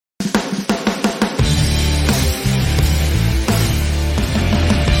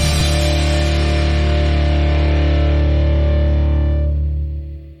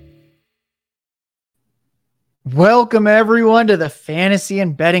Welcome everyone to the Fantasy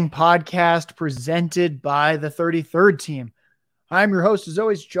and Betting Podcast presented by the 33rd Team. I'm your host as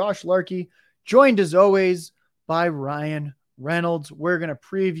always, Josh Larkey, joined as always by Ryan Reynolds. We're going to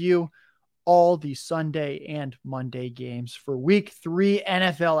preview all the Sunday and Monday games for week 3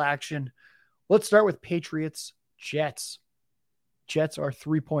 NFL action. Let's start with Patriots Jets. Jets are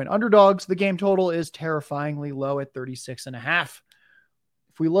 3-point underdogs. The game total is terrifyingly low at 36.5.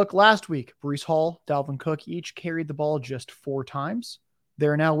 If we look last week, Breece Hall, Dalvin Cook each carried the ball just 4 times.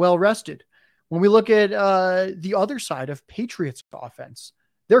 They're now well rested. When we look at the other side of Patriots offense,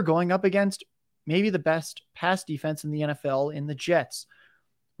 they're going up against maybe the best pass defense in the NFL in the Jets.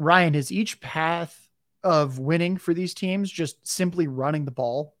 Ryan, is each path of winning for these teams just simply running the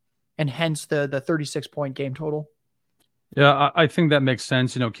ball and hence the 36-point game total? Yeah, I think that makes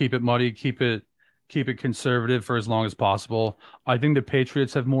sense. Keep it muddy, keep it conservative for as long as possible. I think the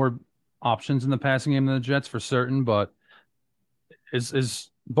Patriots have more options in the passing game than the Jets for certain, but is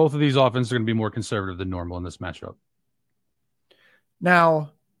both of these offenses are going to be more conservative than normal in this matchup.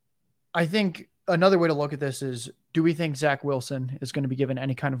 Now, I think another way to look at this is, do we think Zach Wilson is going to be given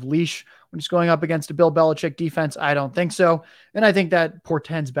any kind of leash when he's going up against a Bill Belichick defense? I don't think so. And I think that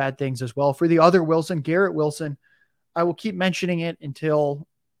portends bad things as well. For the other Wilson, Garrett Wilson, I will keep mentioning it until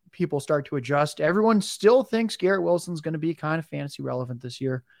people start to adjust. Everyone still thinks Garrett Wilson's going to be kind of fantasy relevant this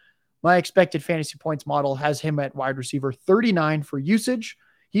year. My expected fantasy points model has him at wide receiver 39 for usage.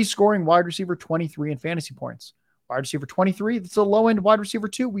 He's scoring wide receiver 23 in fantasy points. Wide receiver 23, that's a low end wide receiver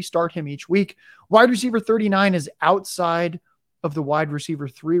 2. We start him each week. Wide receiver 39 is outside of the wide receiver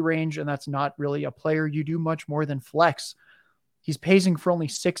 3 range, and that's not really a player you do much more than flex. He's pacing for only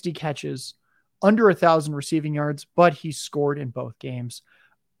 60 catches, under 1,000 receiving yards, but he's scored in both games.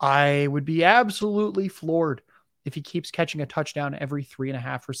 I would be absolutely floored if he keeps catching a touchdown every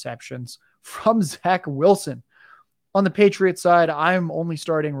 3.5 receptions from Zach Wilson. On the Patriots side, I'm only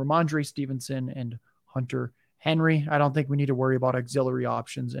starting Ramondre Stevenson and Hunter Henry. I don't think we need to worry about auxiliary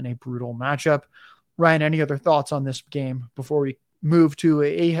options in a brutal matchup. Ryan, any other thoughts on this game before we move to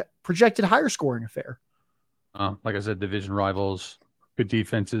a projected higher scoring affair? Like I said, division rivals, good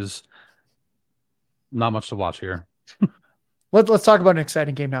defenses. Not much to watch here. Let's talk about an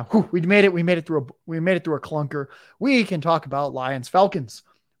exciting game now. Whew, we made it through a clunker. We can talk about Lions Falcons.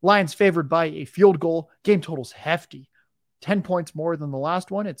 Lions favored by a field goal. Game total's hefty. 10 points more than the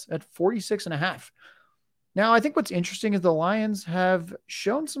last one. It's at 46.5. Now, I think what's interesting is the Lions have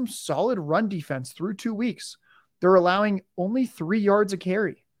shown some solid run defense through 2 weeks. They're allowing only 3 yards a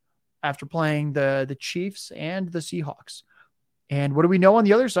carry after playing the Chiefs and the Seahawks. And what do we know on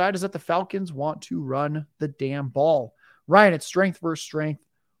the other side is that the Falcons want to run the damn ball. Ryan, it's strength versus strength.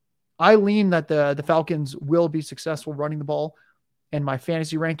 I lean that the Falcons will be successful running the ball, and my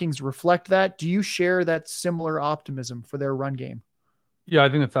fantasy rankings reflect that. Do you share that similar optimism for their run game? Yeah, I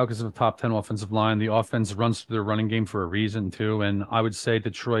think the Falcons have a top 10 offensive line. The offense runs through their running game for a reason, too. And I would say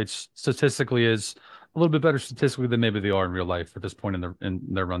Detroit's statistically is a little bit better statistically than maybe they are in real life at this point in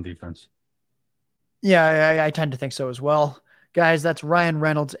their run defense. Yeah, I tend to think so as well. Guys, that's Ryan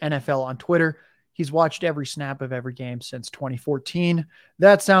Reynolds, NFL on Twitter. He's watched every snap of every game since 2014.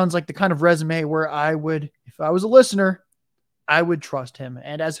 That sounds like the kind of resume where I would, if I was a listener, I would trust him.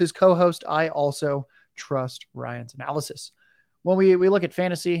 And as his co-host, I also trust Ryan's analysis. When we look at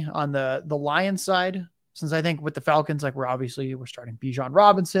fantasy on the Lions side, since I think with the Falcons, like we're starting Bijan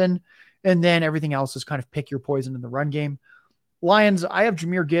Robinson, and then everything else is kind of pick your poison in the run game. Lions, I have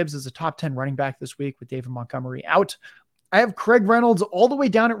Jahmyr Gibbs as a top 10 running back this week with David Montgomery out. I have Craig Reynolds all the way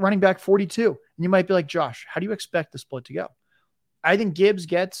down at running back 42. And you might be like, Josh, how do you expect the split to go? I think Gibbs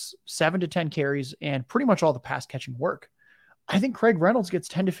gets 7 to 10 carries and pretty much all the pass catching work. I think Craig Reynolds gets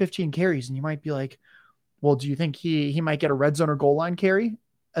 10 to 15 carries. And you might be like, well, do you think he might get a red zone or goal line carry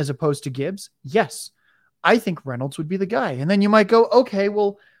as opposed to Gibbs? Yes. I think Reynolds would be the guy. And then you might go, okay,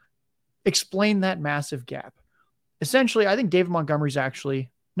 well, explain that massive gap. Essentially, I think David Montgomery's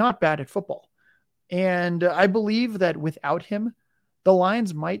actually not bad at football. And I believe that without him, the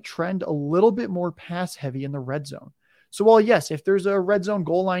Lions might trend a little bit more pass heavy in the red zone. So while yes, if there's a red zone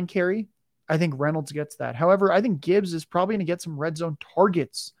goal line carry, I think Reynolds gets that. However, I think Gibbs is probably going to get some red zone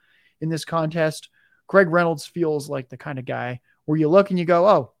targets in this contest. Craig Reynolds feels like the kind of guy where you look and you go,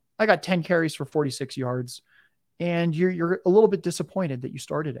 oh, I got 10 carries for 46 yards. And you're a little bit disappointed that you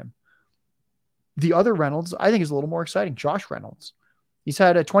started him. The other Reynolds, I think, is a little more exciting. Josh Reynolds. He's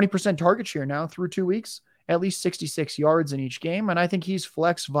had a 20% target share now through 2 weeks, at least 66 yards in each game. And I think he's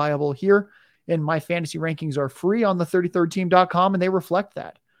flex viable here. And my fantasy rankings are free on the 33rdteam.com, and they reflect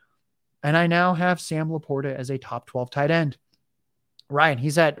that. And I now have Sam Laporta as a top 12 tight end. Ryan,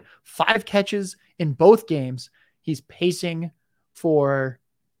 he's had 5 catches in both games He's pacing for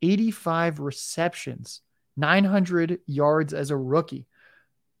 85 receptions, 900 yards as a rookie.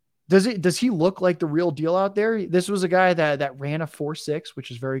 Does he look like the real deal out there? This was a guy that ran a 4.6,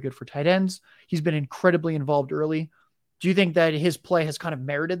 which is very good for tight ends. He's been incredibly involved early. Do you think that his play has kind of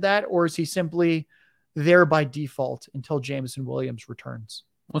merited that, or is he simply there by default until Jameson Williams returns?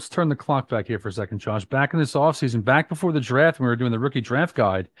 Let's turn the clock back here for a second, Josh. Back in this offseason, back before the draft, when we were doing the rookie draft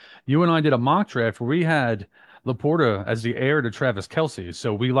guide, you and I did a mock draft where we had Laporta as the heir to Travis Kelce.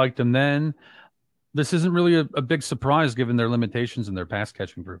 So we liked him then. This isn't really a big surprise given their limitations in their pass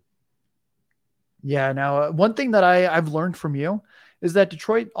catching group. Yeah, now one thing that I've learned from you is that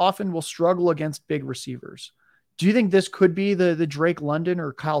Detroit often will struggle against big receivers. Do you think this could be the Drake London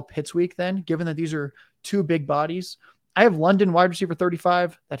or Kyle Pitts week then, given that these are two big bodies? I have London wide receiver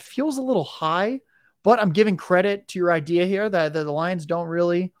 35. That feels a little high, but I'm giving credit to your idea here that the Lions don't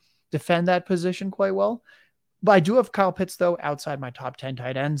really defend that position quite well. But I do have Kyle Pitts, though, outside my top 10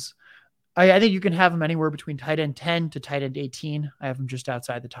 tight ends. I think you can have him anywhere between tight end 10 to tight end 18. I have him just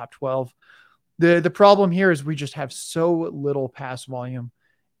outside the top 12. The problem here is we just have so little pass volume.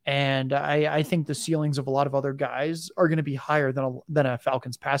 And I think the ceilings of a lot of other guys are going to be higher than a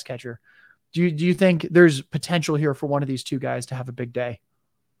Falcons pass catcher. Do you think there's potential here for one of these two guys to have a big day?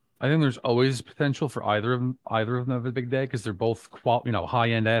 I think there's always potential for either of them to have a big day because they're both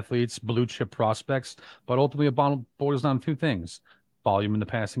high-end athletes, blue chip prospects. But ultimately, it boils down to two things: volume in the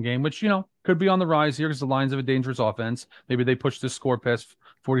passing game, which could be on the rise here because the Lions have a dangerous offense. Maybe they push this score past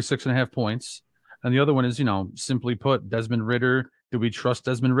 46.5 points. And the other one is, simply put, Desmond Ridder. Do we trust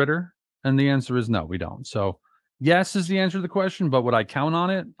Desmond Ridder? And the answer is no, we don't. So yes is the answer to the question, but would I count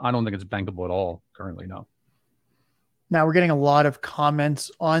on it? I don't think it's bankable at all currently, no. Now we're getting a lot of comments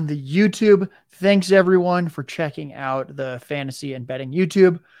on the YouTube. Thanks everyone for checking out the fantasy and betting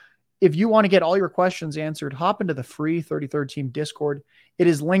YouTube. If you want to get all your questions answered, hop into the free 33rd Team Discord. It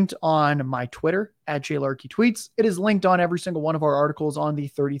is linked on my Twitter at JLarkyTweets. It is linked on every single one of our articles on the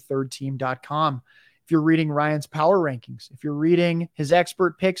 33rdteam.com. If you're reading Ryan's power rankings, if you're reading his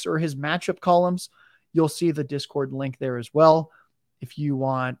expert picks or his matchup columns, you'll see the Discord link there as well. If you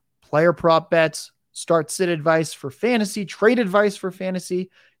want player prop bets, start sit advice for fantasy, trade advice for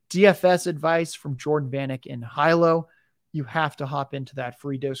fantasy, DFS advice from Jordan Vanek and Hilo, you have to hop into that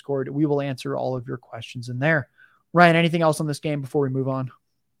free Discord. We will answer all of your questions in there. Ryan, anything else on this game before we move on?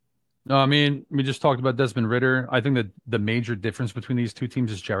 No, I mean, we just talked about Desmond Ridder. I think that the major difference between these two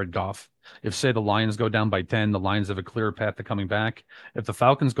teams is Jared Goff. If, say, the Lions go down by 10, the Lions have a clearer path to coming back. If the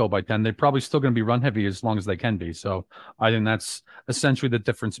Falcons go by 10, they're probably still going to be run heavy as long as they can be. So I think that's essentially the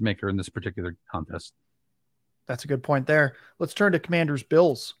difference maker in this particular contest. That's a good point there. Let's turn to Commanders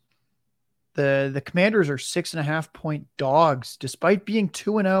Bills. The Commanders are 6.5-point dogs, despite being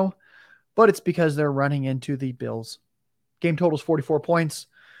 2-0, but it's because they're running into the Bills. Game total is 44 points.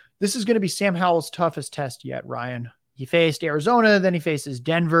 This is going to be Sam Howell's toughest test yet, Ryan. He faced Arizona, then he faces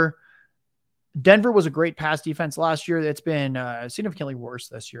Denver. Denver was a great pass defense last year. It's been significantly worse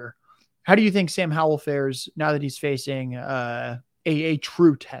this year. How do you think Sam Howell fares now that he's facing a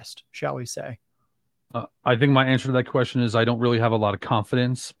true test, shall we say? I think my answer to that question is I don't really have a lot of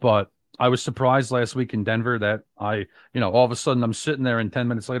confidence, but I was surprised last week in Denver that all of a sudden I'm sitting there and 10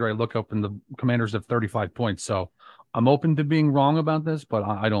 minutes later I look up and the Commanders have 35 points. So I'm open to being wrong about this, but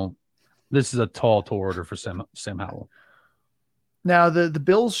I don't. This is a tall order for Sam Howell. Now the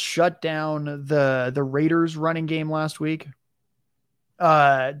Bills shut down the Raiders running game last week.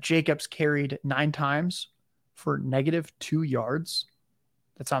 Jacobs carried 9 times for -2 yards.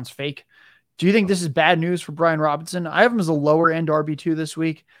 That sounds fake. Do you think this is bad news for Brian Robinson? I have him as a lower end RB2 this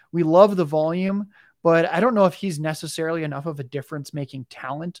week. We love the volume, but I don't know if he's necessarily enough of a difference making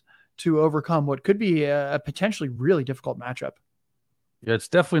talent to overcome what could be a potentially really difficult matchup. Yeah, it's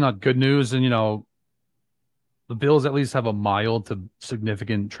definitely not good news. And, the Bills at least have a mild to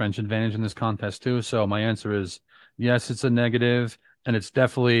significant trench advantage in this contest too. So my answer is yes, it's a negative. And it's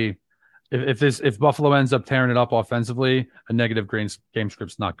definitely, if Buffalo ends up tearing it up offensively, a negative game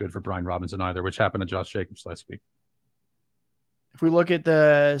script's not good for Brian Robinson either, which happened to Josh Jacobs last week. If we look at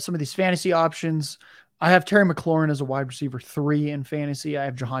some of these fantasy options, I have Terry McLaurin as a wide receiver 3 in fantasy. I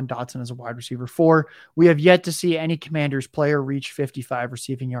have Jahan Dotson as a wide receiver 4. We have yet to see any Commanders player reach 55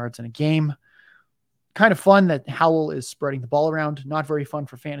 receiving yards in a game. Kind of fun that Howell is spreading the ball around. Not very fun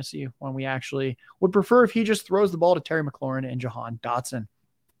for fantasy when we actually would prefer if he just throws the ball to Terry McLaurin and Jahan Dotson.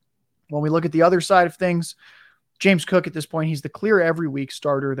 When we look at the other side of things, James Cook at this point, he's the clear every week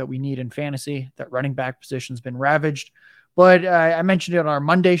starter that we need in fantasy. That running back position's been ravaged. But I mentioned it on our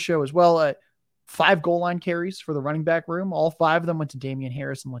Monday show as well. 5 goal line carries for the running back room. All 5 of them went to Damian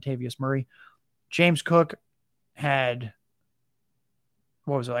Harris and Latavius Murray. James Cook, had,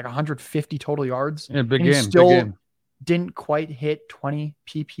 what was it, like 150 total yards, Yeah, big and he game, big still game. didn't quite hit 20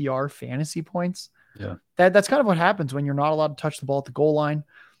 PPR fantasy points. Yeah. That's kind of what happens when you're not allowed to touch the ball at the goal line.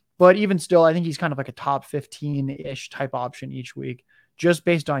 But even still, I think he's kind of like a top 15-ish type option each week, just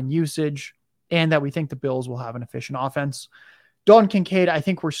based on usage and that we think the Bills will have an efficient offense. Dalton Kincaid, I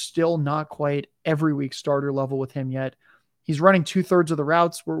think we're still not quite every week starter level with him yet. He's running 2/3 of the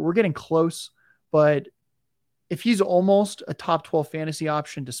routes. We're getting close, but if he's almost a top 12 fantasy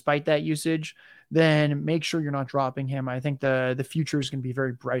option despite that usage, then make sure you're not dropping him. I think the future is going to be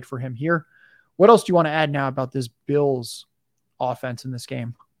very bright for him here. What else do you want to add now about this Bills offense in this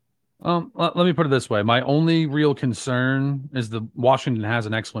game? Let me put it this way. My only real concern is the Washington has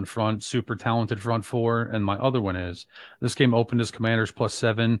an excellent front, super talented front four. And my other one is this game opened as Commanders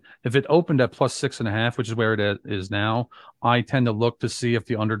 +7. If it opened at +6.5, which is where it is now, I tend to look to see if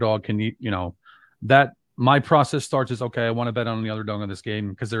the underdog can eat, that my process starts is okay, I want to bet on the underdog in this game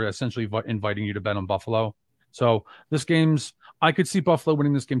because they're essentially inviting you to bet on Buffalo. So this game's I could see Buffalo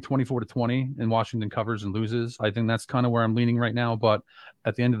winning this game 24-20 and Washington covers and loses. I think that's kind of where I'm leaning right now. But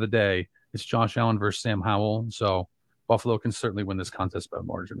at the end of the day, it's Josh Allen versus Sam Howell. So Buffalo can certainly win this contest by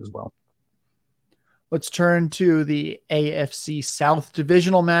margin as well. Let's turn to the AFC South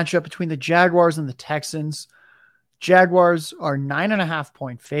divisional matchup between the Jaguars and the Texans. Jaguars are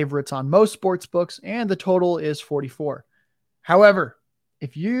 9.5-point favorites on most sports books, and the total is 44. However,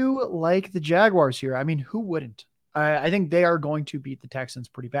 if you like the Jaguars here, I mean, who wouldn't? I think they are going to beat the Texans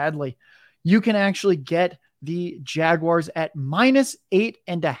pretty badly. You can actually get the Jaguars at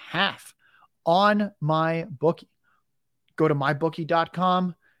 -8.5 on MyBookie. Go to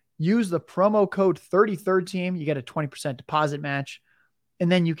mybookie.com, use the promo code 33rd team. You get a 20% deposit match, and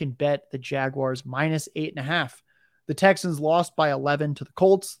then you can bet the Jaguars -8.5. The Texans lost by 11 to the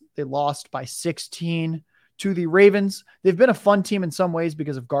Colts. They lost by 16 to the Ravens. They've been a fun team in some ways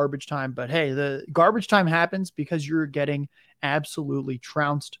because of garbage time, but hey, the garbage time happens because you're getting absolutely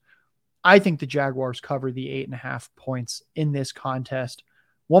trounced. I think the Jaguars cover the 8.5 points in this contest.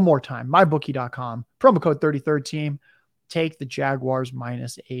 One more time, mybookie.com, promo code 33rd team. Take the Jaguars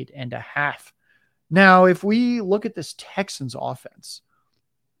 -8.5. Now, if we look at this Texans offense,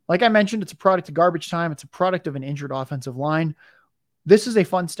 like I mentioned, it's a product of garbage time. It's a product of an injured offensive line. This is a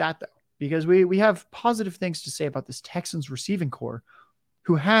fun stat, though, because we have positive things to say about this Texans receiving core,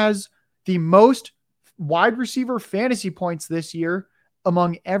 who has the most wide receiver fantasy points this year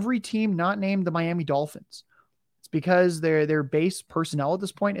among every team not named the Miami Dolphins. It's because their base personnel at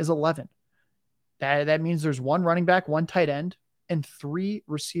this point is 11. That means there's one running back, one tight end, and 3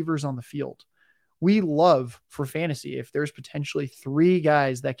 receivers on the field. We love for fantasy if there's potentially 3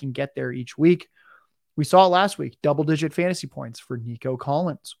 guys that can get there each week. We saw it last week, double-digit fantasy points for Nico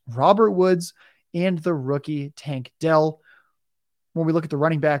Collins, Robert Woods, and the rookie Tank Dell. When we look at the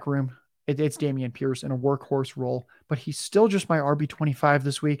running back room, it's Dameon Pierce in a workhorse role, but he's still just my RB25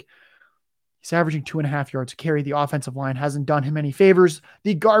 this week. He's averaging 2.5 yards a carry. The offensive line hasn't done him any favors.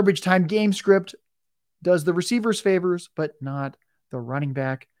 The garbage time game script does the receivers favors, but not the running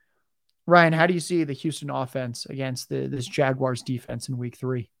back. Ryan, how do you see the Houston offense against this Jaguars defense in week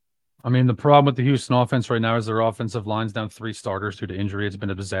 3? I mean, the problem with the Houston offense right now is their offensive line's down 3 starters due to injury. It's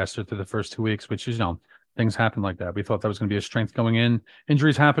been a disaster through the first 2 weeks, which is, things happen like that. We thought that was going to be a strength going in.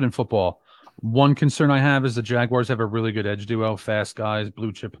 Injuries happen in football. One concern I have is the Jaguars have a really good edge duo, fast guys,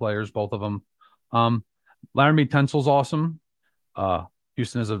 blue chip players, both of them. Laramie Tunsil's awesome.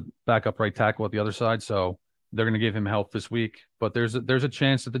 Houston has a backup right tackle at the other side, so they're going to give him help this week. But there's a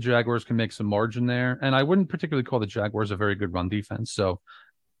chance that the Jaguars can make some margin there. And I wouldn't particularly call the Jaguars a very good run defense. So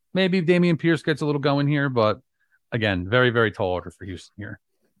maybe Dameon Pierce gets a little going here, but again, very, very tall order for Houston here.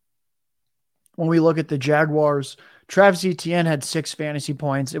 When we look at the Jaguars, Travis Etienne had 6 fantasy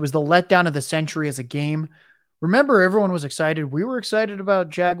points. It was the letdown of the century as a game. Remember, everyone was excited. We were excited about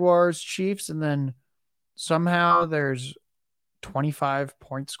Jaguars, Chiefs, and then somehow there's 25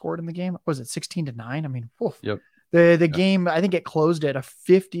 points scored in the game. Was it 16-9? I mean, woof. Yep. The game, I think it closed at a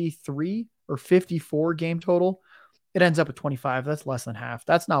 53 or 54 game total. It ends up at 25. That's less than half.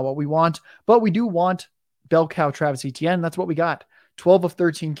 That's not what we want, but we do want bell cow Travis Etienne. That's what we got. 12 of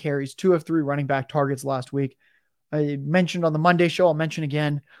 13 carries, 2 of 3 running back targets last week. I mentioned on the Monday show, I'll mention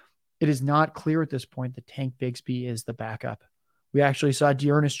again, it is not clear at this point that Tank Bigsby is the backup. We actually saw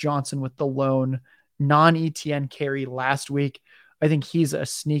Dearness Johnson with the lone non-ETN carry last week. I think he's a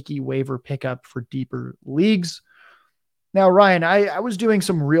sneaky waiver pickup for deeper leagues. Now, Ryan, I was doing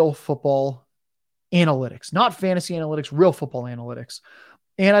some real football analytics, not fantasy analytics, real football analytics.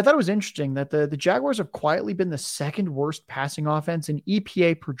 And I thought it was interesting that the Jaguars have quietly been the second worst passing offense in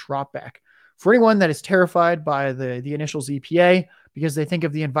EPA per dropback For anyone that is terrified by the initials EPA because they think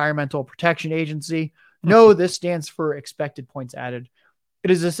of the Environmental Protection Agency, no, this stands for expected points added.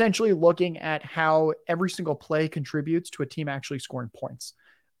 It is essentially looking at how every single play contributes to a team actually scoring points.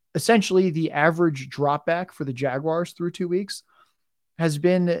 Essentially, the average drop back for the Jaguars through 2 weeks has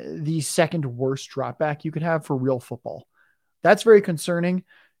been the second worst drop back you could have for real football. That's very concerning.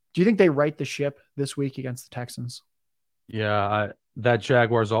 Do you think they right the ship this week against the Texans? Yeah, that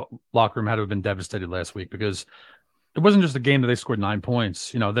Jaguars locker room had to have been devastated last week because it wasn't just a game that they scored 9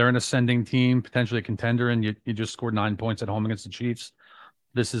 points. They're an ascending team, potentially a contender, and you just scored 9 points at home against the Chiefs.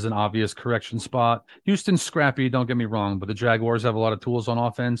 This is an obvious correction spot. Houston's scrappy, don't get me wrong, but the Jaguars have a lot of tools on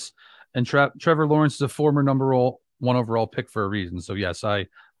offense. And Trevor Lawrence is a former number one overall pick for a reason. So yes, I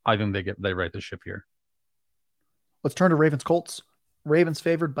think they right the ship here. Let's turn to Ravens Colts. Ravens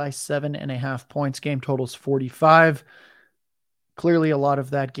favored by 7.5 points. Game totals 45. Clearly, a lot of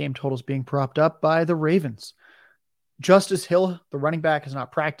that game totals being propped up by the Ravens. Justice Hill, the running back, has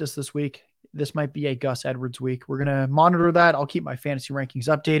not practiced this week. This might be a Gus Edwards week. We're going to monitor that. I'll keep my fantasy rankings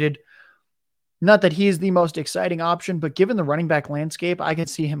updated. Not that he is the most exciting option, but given the running back landscape, I can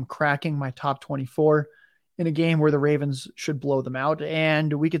see him cracking my top 24 in a game where the Ravens should blow them out.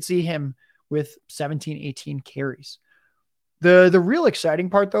 And we could see him with 17, 18 carries. The real exciting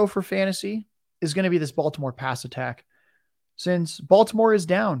part, though, for fantasy is going to be this Baltimore pass attack. Since Baltimore is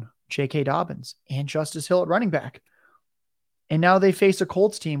down J.K. Dobbins and Justice Hill at running back, and now they face a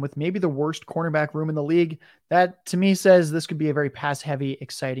Colts team with maybe the worst cornerback room in the league. That, to me, says this could be a very pass-heavy,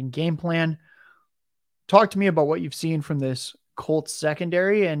 exciting game plan. Talk to me about what you've seen from this Colts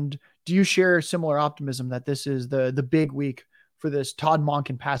secondary, and do you share similar optimism that this is the big week for this Todd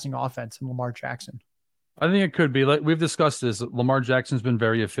Monken passing offense and Lamar Jackson? I think it could be. Like we've discussed this, Lamar Jackson's been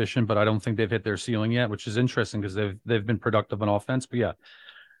very efficient, but I don't think they've hit their ceiling yet, which is interesting because they've been productive on offense. But yeah,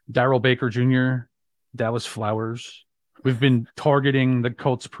 Darrell Baker Jr., Dallas Flowers. We've been targeting the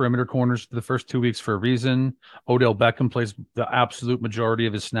Colts perimeter corners the first 2 weeks for a reason. Odell Beckham plays the absolute majority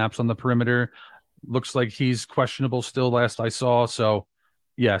of his snaps on the perimeter. Looks like he's questionable still last I saw. So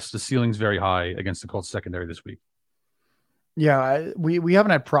yes, the ceiling's very high against the Colts secondary this week. Yeah, we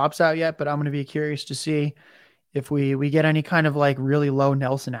haven't had props out yet, but I'm going to be curious to see if we get any kind of like really low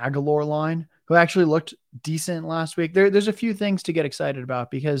Nelson Aguilar line, who actually looked decent last week. There's a few things to get excited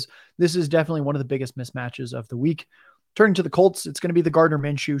about because this is definitely one of the biggest mismatches of the week. Turning to the Colts, it's going to be the Gardner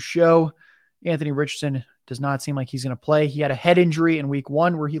Minshew show. Anthony Richardson does not seem like he's going to play. He had a head injury in week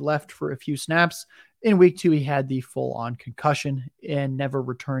 1 where he left for a few snaps. In week 2, he had the full-on concussion and never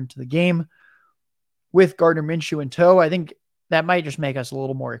returned to the game. With Gardner Minshew in tow, I think that might just make us a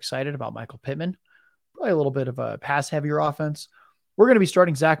little more excited about Michael Pittman. Probably a little bit of a pass-heavier offense. We're going to be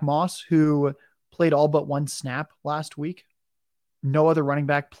starting Zach Moss, who played all but 1 snap last week. No other running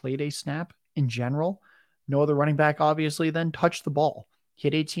back played a snap in general. No other running back, obviously, then touched the ball. He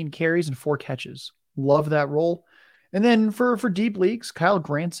had 18 carries and 4 catches. Love that role. And then for deep leagues, Kyle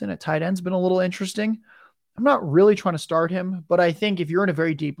Granson at tight end's been a little interesting. I'm not really trying to start him, but I think if you're in a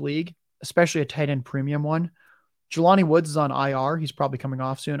very deep league, especially a tight end premium one, Jelani Woods is on IR. He's probably coming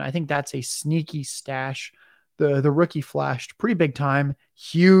off soon. I think that's a sneaky stash. The rookie flashed pretty big time,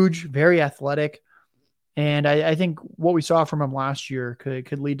 huge, very athletic. And I think what we saw from him last year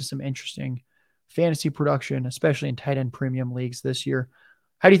could lead to some interesting fantasy production, especially in tight end premium leagues this year.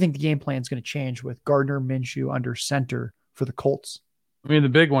 How do you think the game plan is going to change with Gardner Minshew under center for the Colts? I mean, the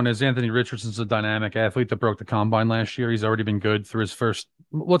big one is Anthony Richardson's a dynamic athlete that broke the combine last year. He's already been good through his first,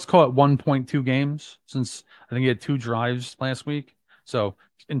 let's call it 1.2 games since I think he had 2 drives last week. So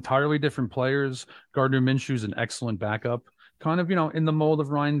entirely different players. Gardner Minshew's an excellent backup, kind of, in the mold of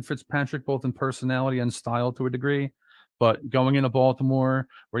Ryan Fitzpatrick, both in personality and style to a degree. But going into Baltimore,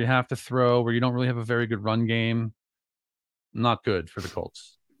 where you have to throw, where you don't really have a very good run game, not good for the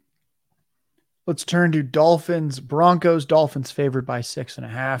Colts. Let's turn to Dolphins. Broncos. Dolphins favored by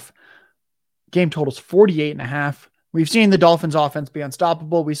 6.5. Game totals 48.5. We've seen the Dolphins offense be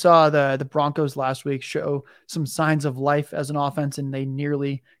unstoppable. We saw the Broncos last week show some signs of life as an offense, and they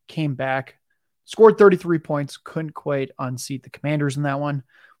nearly came back. Scored 33 points. Couldn't quite unseat the Commanders in that one.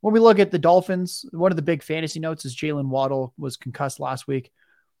 When we look at the Dolphins, one of the big fantasy notes is Jalen Waddle was concussed last week.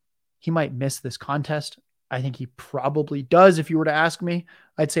 He might miss this contest. I think he probably does. If you were to ask me,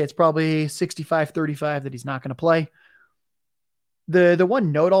 I'd say it's probably 65-35 that he's not going to play. The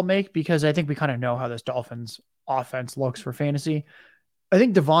one note I'll make, because I think we kind of know how this Dolphins offense looks for fantasy, I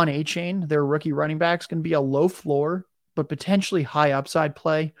think Devon Achane, their rookie running back, is going to be a low floor, but potentially high upside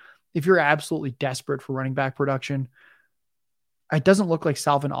play if you're absolutely desperate for running back production. It doesn't look like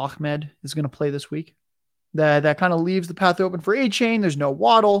Salvin Ahmed is going to play this week. That kind of leaves the path open for Achane. There's no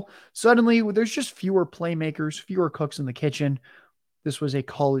Waddle. Suddenly, there's just fewer playmakers, fewer cooks in the kitchen. This was a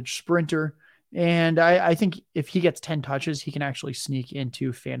college sprinter. And I think if he gets 10 touches, he can actually sneak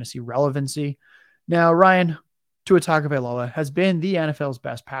into fantasy relevancy. Now, Ryan Tua Tagovailoa has been the NFL's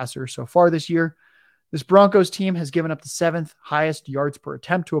best passer so far this year. This Broncos team has given up the 7th highest yards per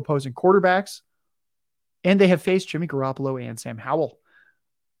attempt to opposing quarterbacks, and they have faced Jimmy Garoppolo and Sam Howell.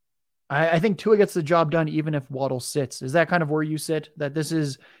 I think Tua gets the job done even if Waddle sits. Is that kind of where you sit? That this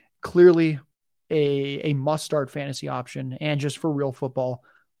is clearly a must-start fantasy option, and just for real football,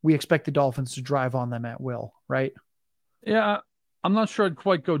 we expect the Dolphins to drive on them at will, right? Yeah, I'm not sure I'd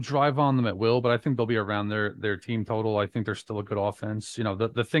quite go drive on them at will, but I think they'll be around their team total. I think they're still a good offense.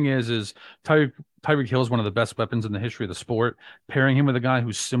 The thing is Tyreek Hill is one of the best weapons in the history of the sport. Pairing him with a guy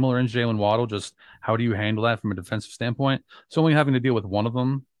who's similar in Jalen Waddle, just how do you handle that from a defensive standpoint? So only having to deal with one of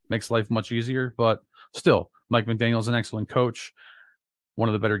them makes life much easier. But still, Mike McDaniel's an excellent coach, one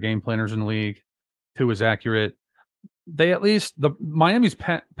of the better game planners in the league. Who is accurate. The Miami's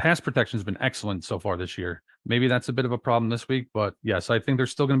pass protection has been excellent so far this year. Maybe that's a bit of a problem this week, but yes, I think they're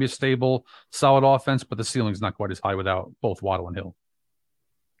still going to be a stable, solid offense, but the ceiling's not quite as high without both Waddle and Hill.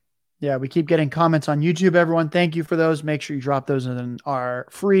 Yeah, we keep getting comments on YouTube, everyone. Thank you for those. Make sure you drop those in our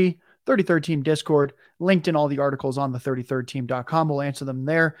free 33rd Team Discord, linked in all the articles on the 33rdteam.com. We'll answer them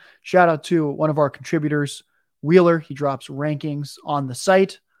there. Shout out to one of our contributors, Wheeler. He drops rankings on the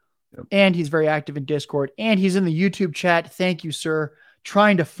site. Yep. And he's very active in Discord, and he's in the YouTube chat. Thank you, sir.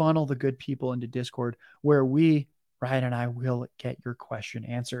 Trying to funnel the good people into Discord, where Ryan and I, will get your question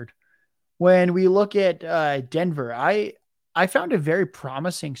answered. When we look at Denver, I found a very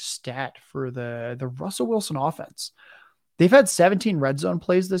promising stat for the Russell Wilson offense. They've had 17 red zone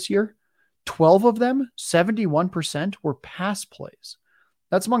plays this year. 12 of them, 71%, were pass plays.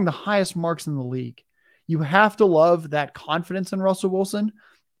 That's among the highest marks in the league. You have to love that confidence in Russell Wilson.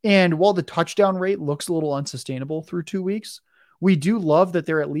 And while the touchdown rate looks a little unsustainable through 2 weeks, we do love that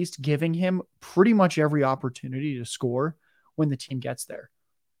they're at least giving him pretty much every opportunity to score when the team gets there.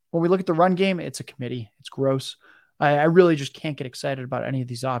 When we look at the run game, it's a committee. It's gross. I really just can't get excited about any of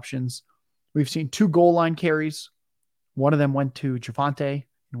these options. We've seen 2 goal line carries. One of them went to Javonte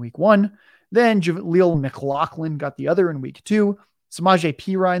in week 1. Then Jaleel McLaughlin got the other in week 2. Samaje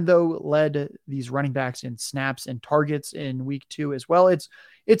Perine, though, led these running backs in snaps and targets in week 2 as well. It's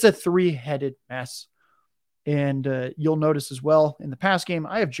a 3-headed mess. And you'll notice as well in the pass game,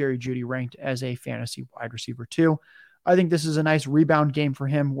 I have Jerry Jeudy ranked as a fantasy wide receiver too. I think this is a nice rebound game for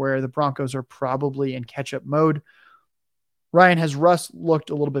him where the Broncos are probably in catch-up mode. Ryan, has Russ looked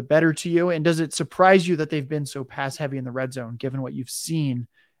a little bit better to you? And does it surprise you that they've been so pass-heavy in the red zone, given what you've seen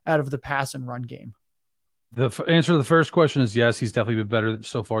out of the pass and run game? The answer to the first question is yes. He's definitely been better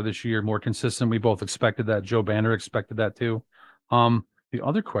so far this year, more consistent. We both expected that. Joe Banner expected that too. The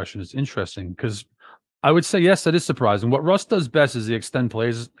other question is interesting because I would say, yes, that is surprising. What Russ does best is he extends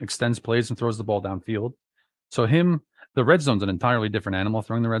plays and throws the ball downfield. So the red zone's an entirely different animal,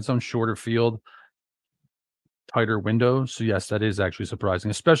 throwing the red zone, shorter field, tighter window. So yes, that is actually surprising,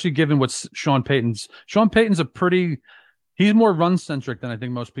 especially given what Sean Payton's he's more run centric than I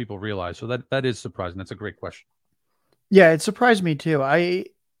think most people realize. So that is surprising. That's a great question. Yeah, it surprised me too. I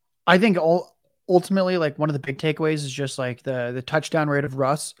think ultimately, like, one of the big takeaways is just like the touchdown rate of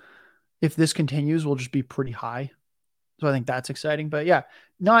Russ, if this continues, will just be pretty high. So I think that's exciting. But yeah,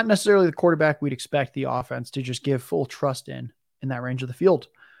 not necessarily the quarterback we'd expect the offense to just give full trust in that range of the field.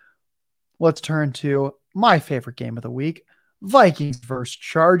 Let's turn to my favorite game of the week, Vikings versus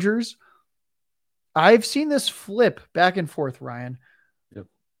Chargers. I've seen this flip back and forth, Ryan. Yep.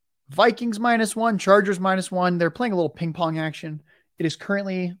 Vikings -1, Chargers -1. They're playing a little ping pong action. It is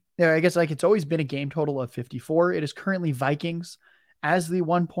currently, I guess, like, it's always been a game total of 54. It is currently Vikings as the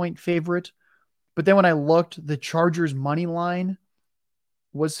 1-point favorite. But then when I looked, the Chargers money line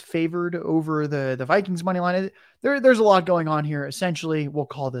was favored over the Vikings money line. There's a lot going on here. Essentially, we'll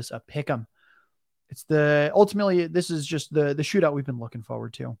call this a pick 'em. Ultimately, this is just the shootout we've been looking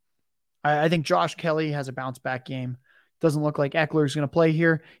forward to. I think Josh Kelly has a bounce back game. Doesn't look like Eckler is going to play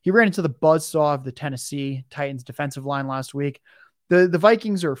here. He ran into the buzzsaw of the Tennessee Titans defensive line last week. The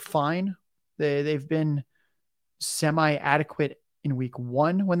Vikings are fine. They've been semi-adequate in week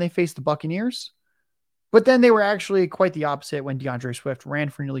 1 when they faced the Buccaneers. But then they were actually quite the opposite when DeAndre Swift ran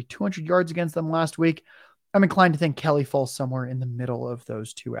for nearly 200 yards against them last week. I'm inclined to think Kelly falls somewhere in the middle of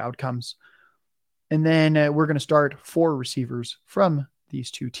those two outcomes. And then we're going to start 4 receivers from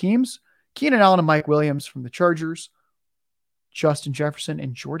these two teams. Keenan Allen and Mike Williams from the Chargers, Justin Jefferson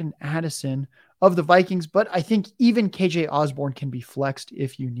and Jordan Addison of the Vikings. But I think even KJ Osborne can be flexed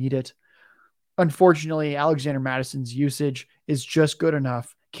if you need it. Unfortunately, Alexander Madison's usage is just good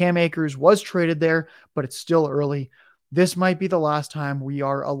enough. Cam Akers was traded there, but it's still early. This might be the last time we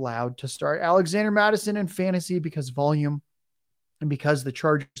are allowed to start Alexander Madison in fantasy because volume and because the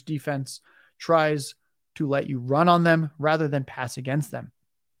Chargers defense tries to let you run on them rather than pass against them.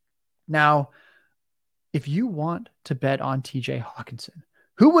 Now, if you want to bet on TJ Hawkinson,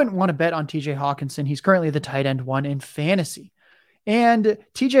 who wouldn't want to bet on TJ Hawkinson? He's currently the tight end one in fantasy. And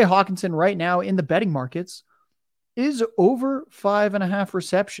TJ Hawkinson right now in the betting markets is over 5.5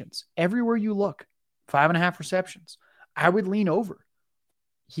 receptions. Everywhere you look, 5.5 receptions. I would lean over.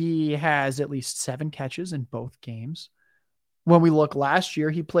 He has at least 7 catches in both games. When we look last year,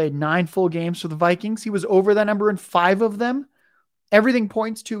 he played 9 full games for the Vikings. He was over that number in 5 of them. Everything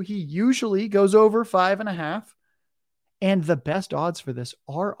points to he usually goes over 5.5. And the best odds for this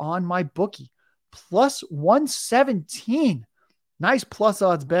are on my bookie. Plus 117. Nice plus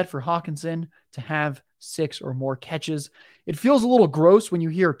odds bet for Hawkinson to have 6 or more catches. It feels a little gross when you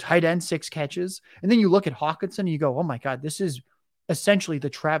hear tight end 6 catches. And then you look at Hawkinson and you go, oh my God, this is essentially the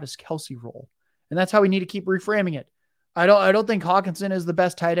Travis Kelce role. And that's how we need to keep reframing it. I don't think Hawkinson is the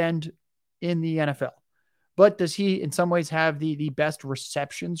best tight end in the NFL. But does he in some ways have the best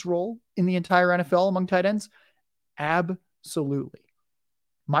receptions role in the entire NFL among tight ends? Absolutely.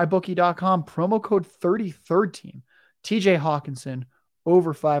 MyBookie.com, promo code 3013. TJ Hawkinson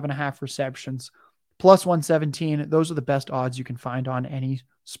over 5.5 receptions, plus 117. Those are the best odds you can find on any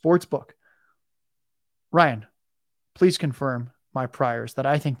sports book. Ryan, please confirm my priors that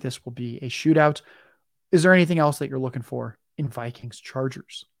I think this will be a shootout. Is there anything else that you're looking for in Vikings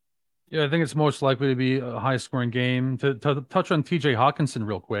Chargers? Yeah, I think it's most likely to be a high scoring game. To touch on TJ Hawkinson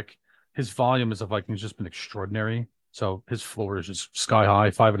real quick, his volume as a Viking has just been extraordinary. So his floor is just sky high.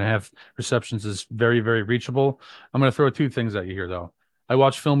 5.5 receptions is very, very reachable. I'm going to throw 2 things at you here, though. I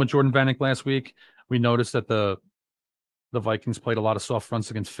watched film with Jordan Vanek last week. We noticed that the Vikings played a lot of soft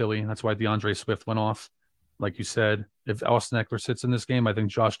fronts against Philly. That's why DeAndre Swift went off. Like you said, if Austin Ekeler sits in this game, I think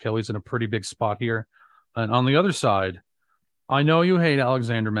Josh Kelly's in a pretty big spot here. And on the other side, I know you hate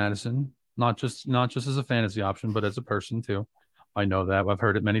Alexander Madison, not just as a fantasy option, but as a person too. I know that. I've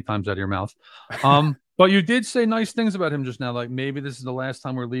heard it many times out of your mouth. But you did say nice things about him just now. Like maybe this is the last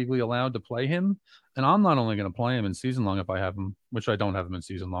time we're legally allowed to play him. And I'm not only going to play him in season long if I have him, which I don't have him in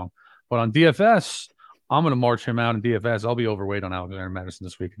season long, but on DFS, I'm going to march him out in DFS. I'll be overweight on Alexander Madison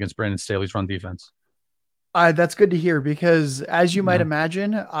this week against Brandon Staley's run defense. That's good to hear because as you might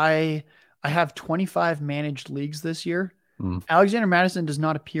imagine, I have 25 managed leagues this year. Alexander Madison does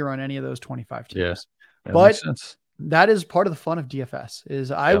not appear on any of those 25 teams. Yes. Yeah, but that is part of the fun of DFS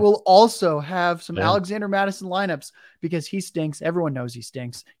is I will also have some Alexander Madison lineups because he stinks. Everyone knows he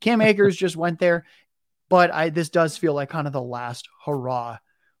stinks. Cam Akers just went there, but this does feel like kind of the last hurrah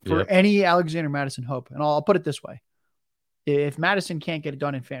for any Alexander Madison hope. And I'll put it this way. If Madison can't get it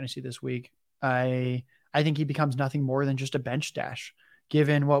done in fantasy this week, I think he becomes nothing more than just a bench stash,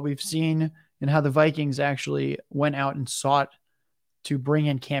 given what we've seen and how the Vikings actually went out and sought to bring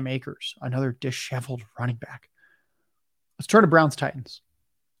in Cam Akers, another disheveled running back. Let's turn to Browns-Titans.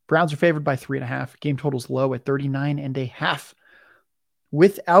 Browns are favored by 3.5. Game total's low at 39.5.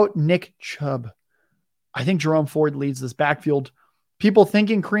 Without Nick Chubb, I think Jerome Ford leads this backfield. People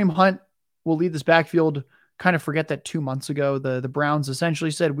thinking Kareem Hunt will lead this backfield kind of forget that 2 months ago, the Browns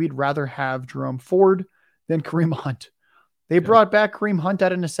essentially said we'd rather have Jerome Ford than Kareem Hunt. They brought back Kareem Hunt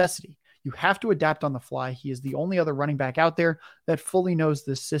out of necessity. You have to adapt on the fly. He is the only other running back out there that fully knows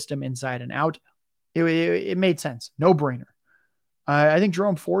this system inside and out. It made sense. No brainer. I think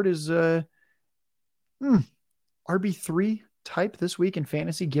Jerome Ford is RB3 type this week in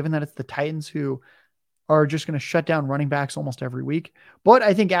fantasy, given that it's the Titans who are just going to shut down running backs almost every week. But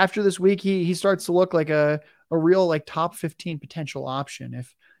I think after this week, he starts to look like a real like top 15 potential option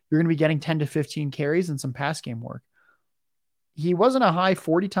if you're going to be getting 10 to 15 carries and some pass game work. He wasn't a high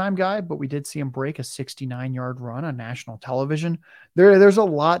 40 time guy, but we did see him break a 69-yard run on national television. There's a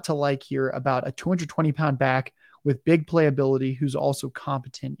lot to like here about a 220-pound back with big playability who's also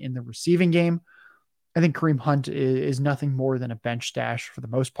competent in the receiving game. I think Kareem Hunt is nothing more than a bench stash for the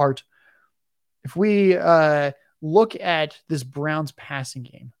most part. If we look at this Browns passing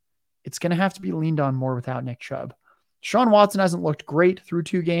game, it's going to have to be leaned on more without Nick Chubb. Sean Watson hasn't looked great through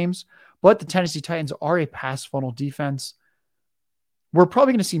 2 games, but the Tennessee Titans are a pass funnel defense. We're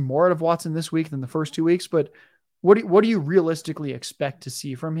probably going to see more out of Watson this week than the first 2 weeks, but what do you realistically expect to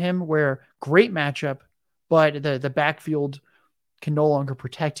see from him where great matchup, but the backfield can no longer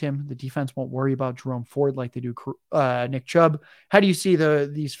protect him. The defense won't worry about Jerome Ford like they do Nick Chubb. How do you see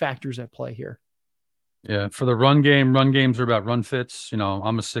these factors at play here? Yeah, for the run games are about run fits. I'm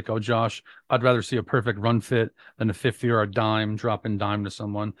a sicko, Josh. I'd rather see a perfect run fit than a 50-yard dime, dropping dime to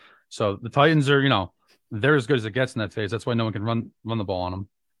someone. So the Titans are, they're as good as it gets in that phase. That's why no one can run the ball on them.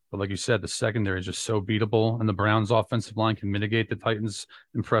 But like you said, the secondary is just so beatable, and the Browns' offensive line can mitigate the Titans'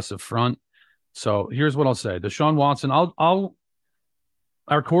 impressive front. So here's what I'll say: Deshaun Watson.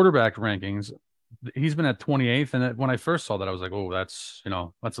 Our quarterback rankings. He's been at 28th, and when I first saw that, I was like, oh, that's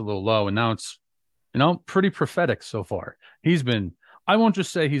a little low, and now it's pretty prophetic so far. I won't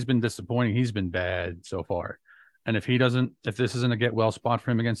just say he's been disappointing. He's been bad so far. And if this isn't a get well spot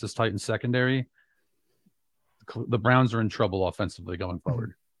for him against this Titans secondary, the Browns are in trouble offensively going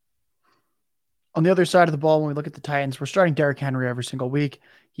forward. On the other side of the ball, when we look at the Titans, we're starting Derrick Henry every single week.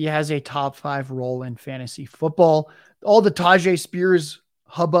 He has a top 5 role in fantasy football. All the Tajay Spears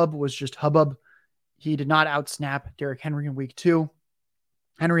hubbub was just hubbub. He did not outsnap Derrick Henry in week 2.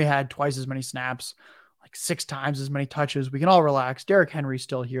 Henry had twice as many snaps, like 6 times as many touches. We can all relax. Derrick Henry's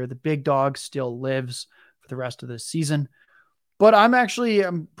still here. The big dog still lives for the rest of this season. But I'm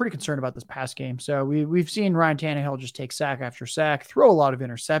pretty concerned about this pass game. So we've seen Ryan Tannehill just take sack after sack, throw a lot of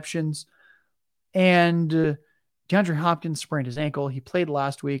interceptions. And DeAndre Hopkins sprained his ankle. He played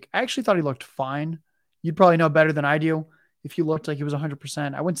last week. I actually thought he looked fine. You'd probably know better than I do if he looked like he was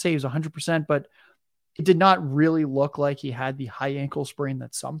 100%. I wouldn't say he was 100%, but it did not really look like he had the high ankle sprain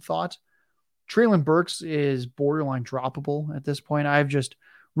that some thought. Treylon Burks is borderline droppable at this point. I've just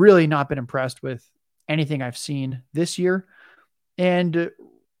really not been impressed with anything I've seen this year. And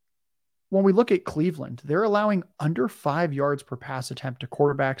when we look at Cleveland, they're allowing under 5 yards per pass attempt to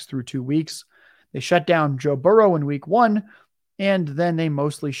quarterbacks through 2 weeks. They shut down Joe Burrow in week 1, and then they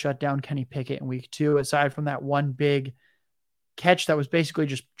mostly shut down Kenny Pickett in week 2, aside from that one big catch that was basically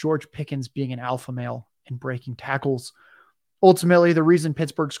just George Pickens being an alpha male and breaking tackles. Ultimately, the reason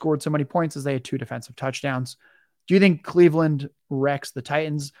Pittsburgh scored so many points is they had 2 defensive touchdowns. Do you think Cleveland wrecks the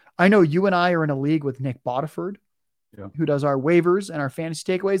Titans? I know you and I are in a league with Nick Bodiford, who does our waivers and our fantasy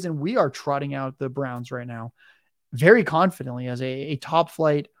takeaways, and we are trotting out the Browns right now very confidently as a top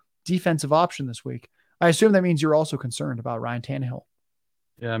flight defensive option this week. I assume that means you're also concerned about Ryan Tannehill.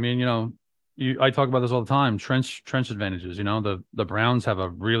 Yeah, I mean, I talk about this all the time. Trench advantages. The Browns have a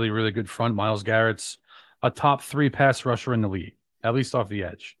really, really good front. Myles Garrett's a top 3 pass rusher in the league, at least off the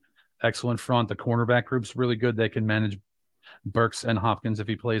edge. Excellent front. The cornerback group's really good. They can manage Burks and Hopkins if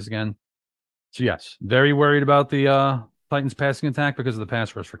he plays again. So yes, very worried about the Titans passing attack because of the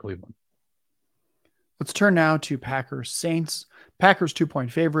pass rush for Cleveland. Let's turn now to Packers Saints. Packers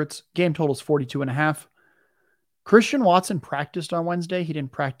 2-point favorites. Game totals 42.5. Christian Watson practiced on Wednesday. He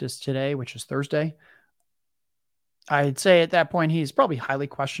didn't practice today, which is Thursday. I'd say at that point, he's probably highly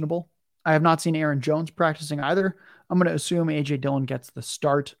questionable. I have not seen Aaron Jones practicing either. I'm going to assume A.J. Dillon gets the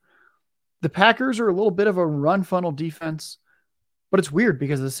start. The Packers are a little bit of a run funnel defense, but it's weird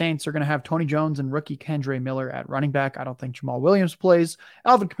because the Saints are going to have Tony Jones and rookie Kendre Miller at running back. I don't think Jamal Williams plays.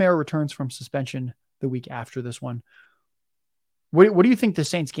 Alvin Kamara returns from suspension the week after this one. What do you think the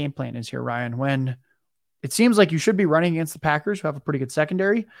Saints game plan is here, Ryan, when it seems like you should be running against the Packers, who have a pretty good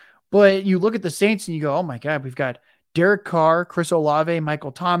secondary, but you look at the Saints and you go, oh my God, we've got Derek Carr, Chris Olave,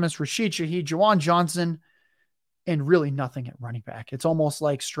 Michael Thomas, Rashid Shaheed, Juwan Johnson, and really nothing at running back. It's almost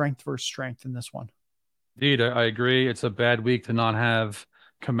like strength versus strength in this one. Indeed, I agree. It's a bad week to not have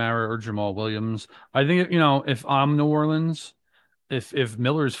Kamara or Jamal Williams. I think, if I'm New Orleans, if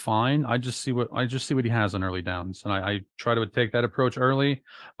Miller's fine, I just see what he has on early downs, and I try to take that approach early.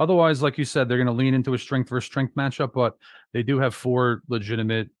 Otherwise, like you said, they're going to lean into a strength versus strength matchup, but they do have 4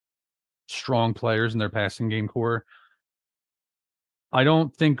 legitimate, strong players in their passing game core. I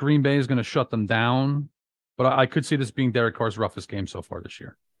don't think Green Bay is going to shut them down, but I could see this being Derek Carr's roughest game so far this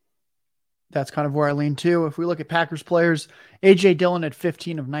year. That's kind of where I lean too. If we look at Packers players, A.J. Dillon had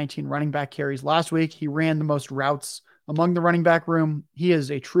 15 of 19 running back carries last week. He ran the most routes among the running back room. He is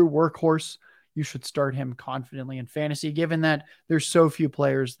a true workhorse. You should start him confidently in fantasy, given that there's so few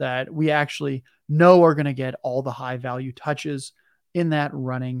players that we actually know are going to get all the high value touches in that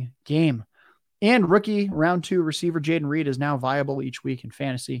running game. And rookie round 2 receiver Jaden Reed is now viable each week in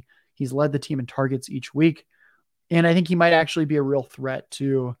fantasy. He's led the team in targets each week. And I think he might actually be a real threat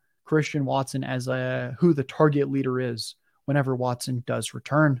to Christian Watson as who the target leader is whenever Watson does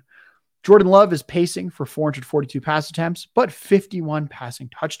return. Jordan Love is pacing for 442 pass attempts, but 51 passing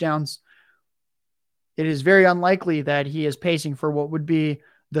touchdowns. It is very unlikely that he is pacing for what would be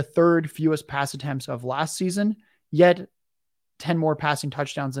the 3rd fewest pass attempts of last season, yet 10 more passing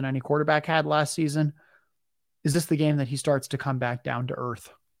touchdowns than any quarterback had last season. Is this the game that he starts to come back down to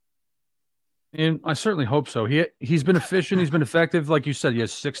earth? And I certainly hope so. He's been efficient. He's been effective. Like you said, he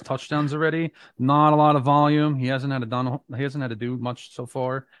has 6 touchdowns already. Not a lot of volume. He hasn't had to do much so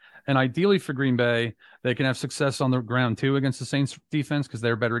far. And ideally for Green Bay, they can have success on the ground too against the Saints defense because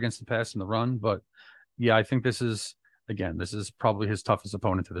they're better against the pass and the run. But yeah, I think this is probably his toughest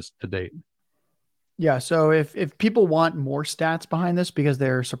opponent to date. Yeah, so if people want more stats behind this because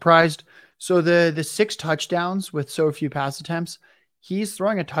they're surprised, so the 6 touchdowns with so few pass attempts, he's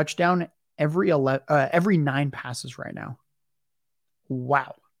throwing a touchdown every 9 passes right now.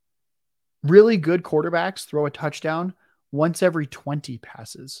 Wow. Really good quarterbacks throw a touchdown once every 20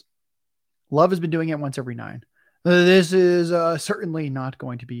 passes. Love has been doing it once every 9. This is certainly not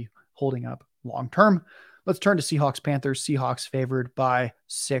going to be holding up long term. Let's turn to Seahawks Panthers. Seahawks favored by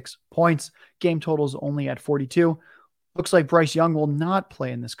 6 points. Game totals only at 42. Looks like Bryce Young will not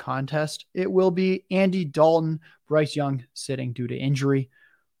play in this contest. It will be Andy Dalton. Bryce Young sitting due to injury.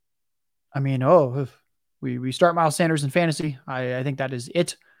 I mean, if we start Miles Sanders in fantasy, I think that is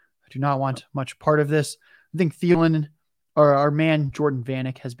it. I do not want much part of this. I think Thielen, or our man Jordan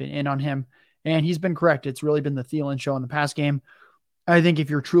Vanek, has been in on him, and he's been correct. It's really been the Thielen show in the past game. I think if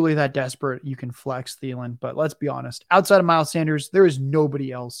you're truly that desperate, you can flex Thielen. But let's be honest, outside of Miles Sanders, there is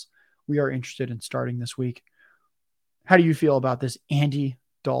nobody else we are interested in starting this week. How do you feel about this Andy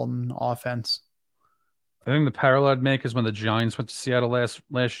Dalton offense? I think the parallel I'd make is when the Giants went to Seattle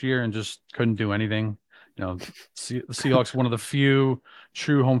last year and just couldn't do anything. The Seahawks one of the few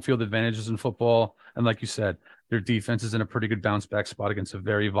true home field advantages in football, and like you said, their defense is in a pretty good bounce back spot against a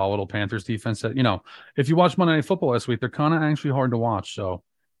very volatile Panthers defense. That if you watch Monday Night Football last week, they're kind of actually hard to watch. So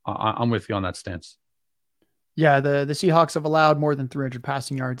I'm with you on that stance. Yeah, the Seahawks have allowed more than 300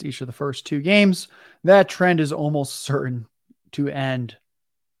 passing yards each of the first 2 games. That trend is almost certain to end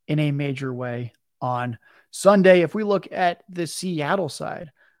in a major way on Sunday. If we look at the Seattle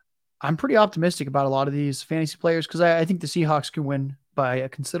side, I'm pretty optimistic about a lot of these fantasy players because I think the Seahawks can win by a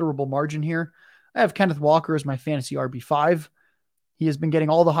considerable margin here. I have Kenneth Walker as my fantasy RB5. He has been getting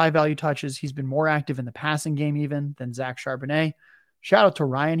all the high value touches. He's been more active in the passing game even than Zach Charbonnet. Shout out to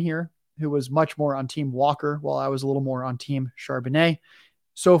Ryan here, who was much more on team Walker while I was a little more on team Charbonnet.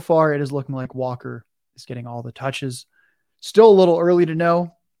 So far, it is looking like Walker is getting all the touches. Still a little early to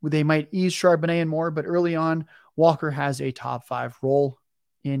know. They might ease Charbonnet in more, but early on, Walker has a top 5 role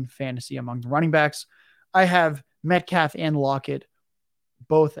in fantasy among the running backs. I have Metcalf and Lockett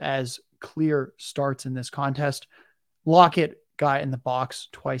both as clear starts in this contest. Lockett got in the box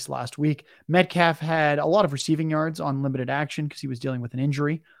twice last week. Metcalf had a lot of receiving yards on limited action because he was dealing with an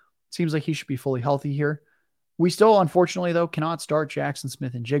injury. Seems like he should be fully healthy here. We still, unfortunately, though, cannot start Jackson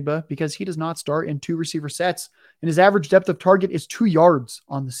Smith-Njigba because he does not start in 2 receiver sets, and his average depth of target is 2 yards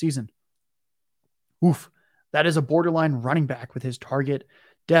on the season. Oof. That is a borderline running back with his target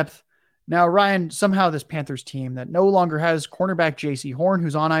depth. Now, Ryan, somehow this Panthers team that no longer has cornerback J.C. Horn,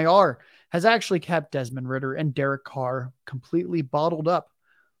 who's on IR, has actually kept Desmond Ridder and Derek Carr completely bottled up.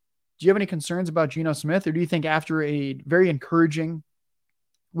 Do you have any concerns about Geno Smith, or do you think after a very encouraging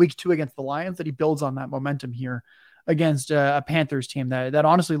week 2 against the Lions that he builds on that momentum here against a Panthers team that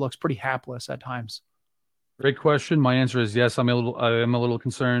honestly looks pretty hapless at times? Great question. My answer is yes. I am a little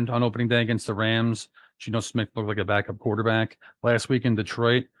concerned on opening day against the Rams. Geno Smith looked like a backup quarterback last week in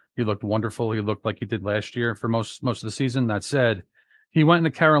Detroit. He looked wonderful. He looked like he did last year for most of the season. That said, he went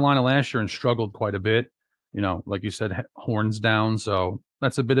into Carolina last year and struggled quite a bit. Like you said, horns down. So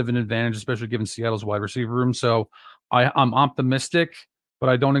that's a bit of an advantage, especially given Seattle's wide receiver room. So I'm optimistic, but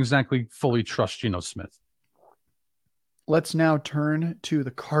I don't exactly fully trust Geno Smith. Let's now turn to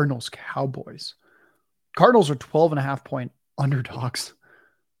the Cardinals Cowboys. Cardinals are 12.5-point underdogs.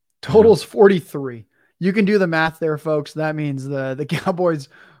 Totals 43. You can do the math there, folks. That means the Cowboys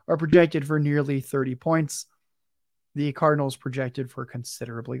are projected for nearly 30 points. The Cardinals projected for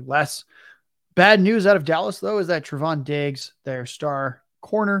considerably less. Bad news out of Dallas, though, is that Trevon Diggs, their star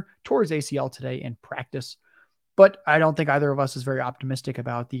corner, tore his ACL today in practice. But I don't think either of us is very optimistic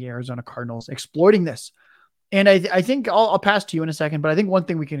about the Arizona Cardinals exploiting this. And I think I'll pass to you in a second, but I think one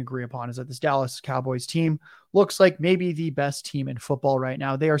thing we can agree upon is that this Dallas Cowboys team looks like maybe the best team in football right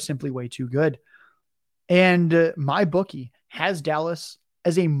now. They are simply way too good. And my bookie has Dallas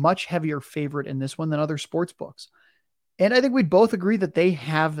as a much heavier favorite in this one than other sports books. And I think we'd both agree that they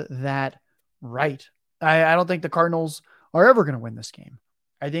have that right. I don't think the Cardinals are ever going to win this game.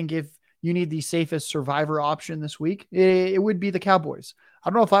 I think if you need the safest survivor option this week, it would be the Cowboys. I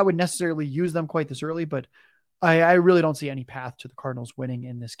don't know if I would necessarily use them quite this early, but I really don't see any path to the Cardinals winning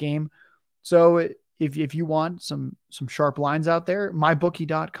in this game. So if you want some sharp lines out there,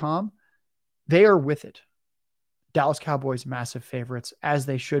 mybookie.com, they are with it. Dallas Cowboys massive favorites, as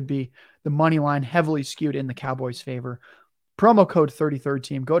they should be. The money line heavily skewed in the Cowboys' favor. Promo code 33rd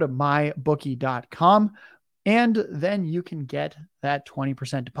team. Go to mybookie.com, and then you can get that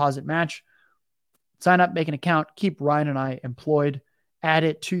 20% deposit match. Sign up, make an account, keep Ryan and I employed, add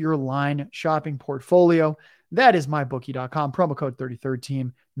it to your line shopping portfolio. That is mybookie.com, promo code 33rd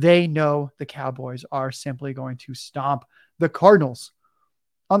team. They know the Cowboys are simply going to stomp the Cardinals.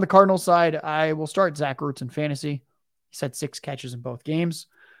 On the Cardinals side, I will start Zach Ertz in fantasy. He's had 6 catches in both games.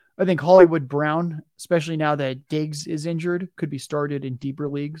 I think Hollywood Brown, especially now that Diggs is injured, could be started in deeper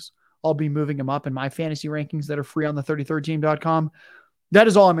leagues. I'll be moving him up in my fantasy rankings that are free on the 33rdteam.com. That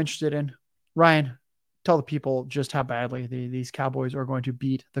is all I'm interested in. Ryan, tell the people just how badly these Cowboys are going to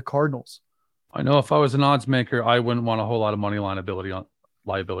beat the Cardinals. I know if I was an odds maker, I wouldn't want a whole lot of money liability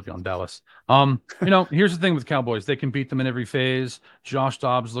on Dallas. Here's the thing with Cowboys. They can beat them in every phase. Josh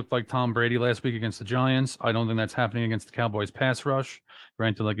Dobbs looked like Tom Brady last week against the Giants. I don't think that's happening against the Cowboys pass rush.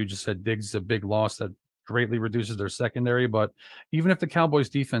 Granted, like you just said, Diggs is a big loss that greatly reduces their secondary. But even if the Cowboys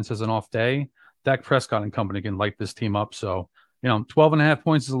defense has an off day, Dak Prescott and company can light this team up. So, 12.5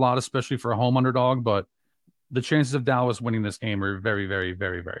 points is a lot, especially for a home underdog, but the chances of Dallas winning this game are very, very,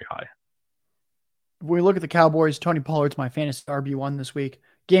 very, very high. When we look at the Cowboys, Tony Pollard's my fantasy RB1 this week.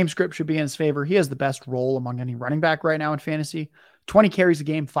 Game script should be in his favor. He has the best role among any running back right now in fantasy. 20 carries a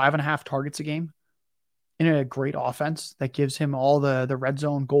game, 5.5 targets a game in a great offense that gives him all the red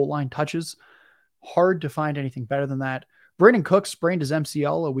zone goal line touches. Hard to find anything better than that. Brandon Cooks sprained his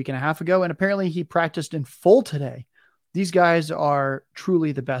MCL a week and a half ago, and apparently he practiced in full today. These guys are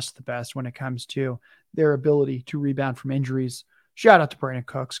truly the best when it comes to their ability to rebound from injuries. Shout out to Brandon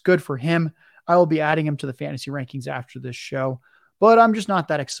Cooks. Good for him. I will be adding him to the fantasy rankings after this show, but I'm just not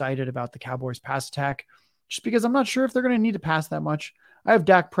that excited about the Cowboys pass attack just because I'm not sure if they're going to need to pass that much. I have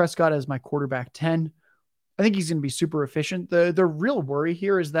Dak Prescott as my quarterback 10. I think he's going to be super efficient. The real worry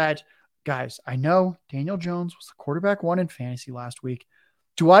here is that, guys, I know Daniel Jones was the quarterback 1 in fantasy last week.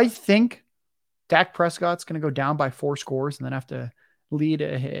 Do I think Dak Prescott's going to go down by 4 scores and then have to lead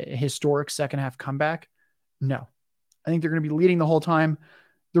a historic second half comeback? No. I think they're going to be leading the whole time.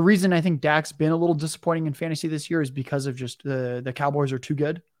 The reason I think Dak's been a little disappointing in fantasy this year is because of just the Cowboys are too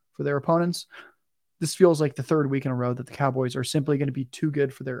good for their opponents. This feels like the 3rd week in a row that the Cowboys are simply going to be too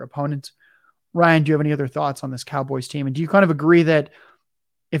good for their opponents. Ryan, do you have any other thoughts on this Cowboys team? And do you kind of agree that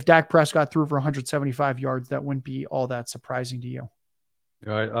if Dak Prescott threw for 175 yards, that wouldn't be all that surprising to you?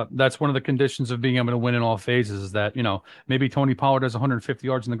 Right. That's one of the conditions of being able to win in all phases is that, maybe Tony Pollard has 150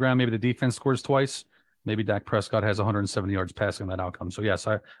 yards in the ground. Maybe the defense scores twice. Maybe Dak Prescott has 170 yards passing that outcome. So, yes,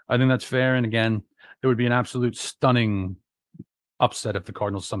 I think that's fair. And again, it would be an absolute stunning upset if the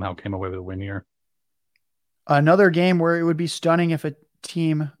Cardinals somehow came away with a win here. Another game where it would be stunning if a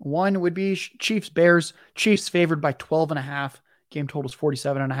team won would be Chiefs-Bears. Chiefs favored by 12.5. Game total is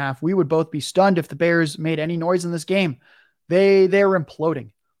 47.5. We would both be stunned if the Bears made any noise in this game. They're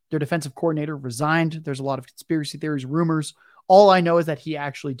imploding. Their defensive coordinator resigned. There's a lot of conspiracy theories, rumors. All I know is that he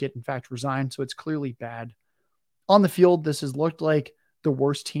actually did, in fact, resign, so it's clearly bad. On the field, this has looked like the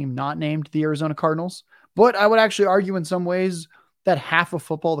worst team not named the Arizona Cardinals, but I would actually argue in some ways that half of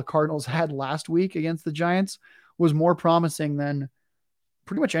football the Cardinals had last week against the Giants was more promising than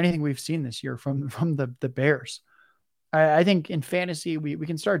pretty much anything we've seen this year from the Bears. I think in fantasy, we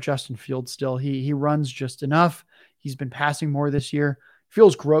can start Justin Fields still. He runs just enough. He's been passing more this year.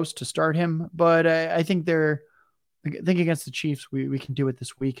 Feels gross to start him, but I think against the Chiefs, we can do it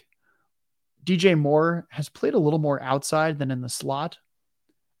this week. DJ Moore has played a little more outside than in the slot.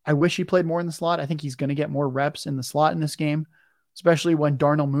 I wish he played more in the slot. I think he's going to get more reps in the slot in this game, especially when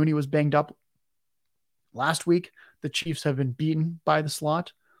Darnell Mooney was banged up last week. The Chiefs have been beaten by the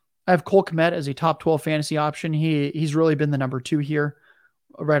slot. I have Cole Kmet as a top 12 fantasy option. He's really been the number 2 here,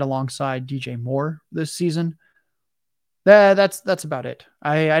 right alongside DJ Moore this season. That's about it.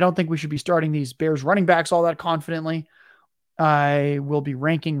 I don't think we should be starting these Bears running backs all that confidently. I will be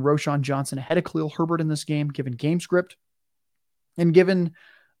ranking Roschon Johnson ahead of Khalil Herbert in this game, given game script. And given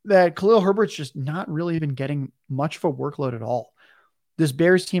that Khalil Herbert's just not really been getting much of a workload at all. This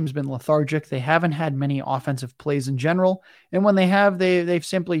Bears team has been lethargic. They haven't had many offensive plays in general. And when they have, they've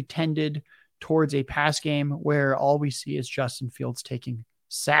simply tended towards a pass game where all we see is Justin Fields taking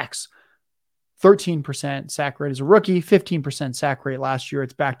sacks. 13% sack rate as a rookie, 15% sack rate last year.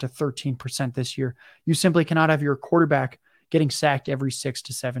 It's back to 13% this year. You simply cannot have your quarterback getting sacked every 6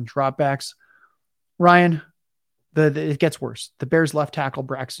 to 7 dropbacks. Ryan, it gets worse. The Bears left tackle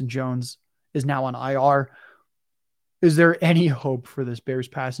Braxton Jones is now on IR. Is there any hope for this Bears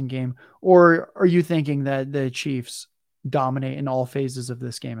passing game? Or are you thinking that the Chiefs dominate in all phases of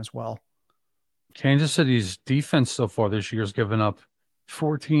this game as well? Kansas City's defense so far this year has given up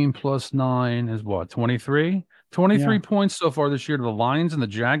 14 plus 9 is what, 23? 23 Yeah. points so far this year to the Lions and the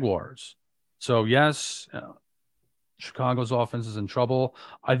Jaguars. So, yes, Chicago's offense is in trouble.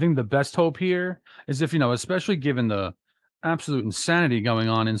 I think the best hope here is if, especially given the absolute insanity going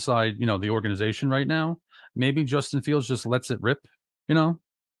on inside, the organization right now, maybe Justin Fields just lets it rip, you know,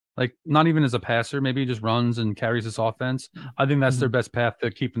 like not even as a passer, maybe he just runs and carries this offense. I think that's their Mhm. best path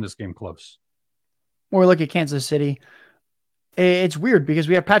to keeping this game close. Or look at Kansas City. It's weird because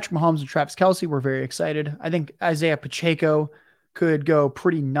we have Patrick Mahomes and Travis Kelce. We're very excited. I think Isaiah Pacheco could go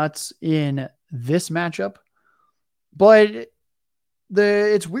pretty nuts in this matchup, but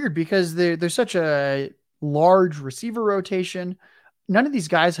it's weird because there's such a large receiver rotation. None of these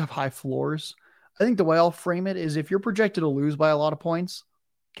guys have high floors. I think the way I'll frame it is if you're projected to lose by a lot of points,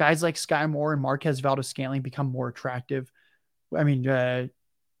 guys like Sky Moore and Marquez Valdez-Scantling become more attractive. I mean,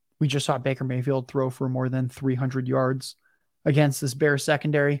 we just saw Baker Mayfield throw for more than 300 yards against this Bears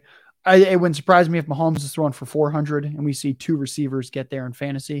secondary. It wouldn't surprise me if Mahomes is throwing for 400 and we see two receivers get there in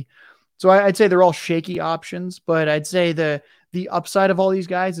fantasy. So I'd say they're all shaky options, but I'd say the upside of all these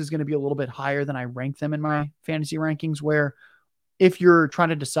guys is going to be a little bit higher than I rank them in my fantasy rankings. Where if you're trying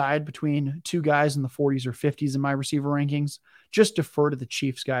to decide between two guys in the 40s or 50s in my receiver rankings, just defer to the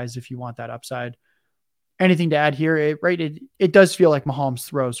Chiefs guys if you want that upside. Anything to add here? It does feel like Mahomes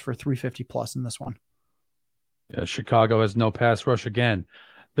throws for 350 plus in this one. Yeah, Chicago has no pass rush again.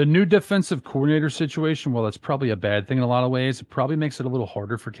 The new defensive coordinator situation, well, that's probably a bad thing in a lot of ways. It probably makes it a little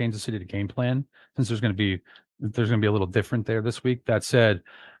harder for Kansas City to game plan since there's going to be a little different there this week. That said,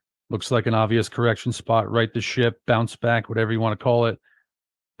 looks like an obvious correction spot. Right the ship, bounce back, whatever you want to call it.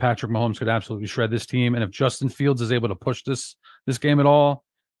 Patrick Mahomes could absolutely shred this team, and if Justin Fields is able to push this game at all,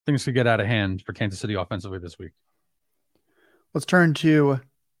 things could get out of hand for Kansas City offensively this week. Let's turn to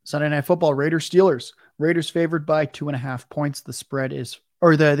Sunday Night Football. Raiders Steelers. Raiders favored by 2.5 points. The spread is,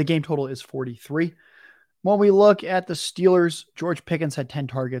 or the game total is 43. When we look at the Steelers, George Pickens had 10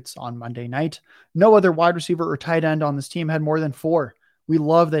 targets on Monday night. No other wide receiver or tight end on this team had more than 4. We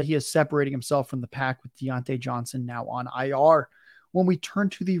love that he is separating himself from the pack with Deontay Johnson now on IR. When we turn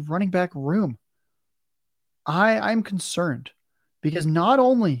to the running back room, I'm concerned because not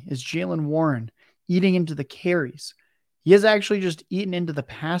only is Jaylen Warren eating into the carries, he has actually just eaten into the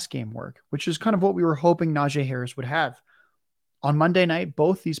pass game work, which is kind of what we were hoping Najee Harris would have. On Monday night,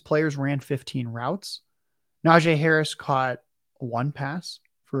 both these players ran 15 routes. Najee Harris caught one pass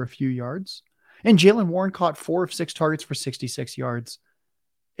for a few yards, and Jaylen Warren caught 4 of 6 targets for 66 yards.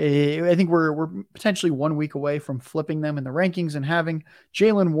 I think we're potentially 1 week away from flipping them in the rankings and having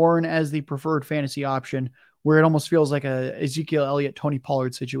Jaylen Warren as the preferred fantasy option, where it almost feels like a Ezekiel Elliott, Tony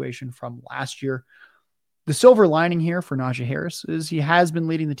Pollard situation from last year. The silver lining here for Najee Harris is he has been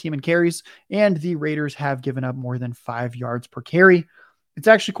leading the team in carries, and the Raiders have given up more than 5 yards per carry. It's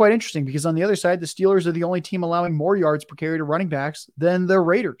actually quite interesting because on the other side, the Steelers are the only team allowing more yards per carry to running backs than the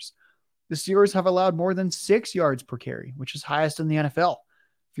Raiders. The Steelers have allowed more than 6 yards per carry, which is highest in the NFL.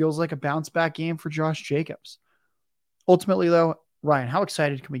 Feels like a bounce back game for Josh Jacobs. Ultimately, though, Ryan, how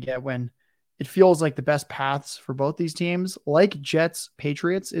excited can we get when it feels like the best paths for both these teams, like Jets,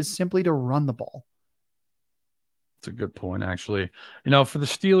 Patriots, is simply to run the ball? It's a good point, actually. For the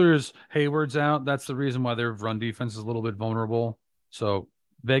Steelers, Hayward's out. That's the reason why their run defense is a little bit vulnerable. So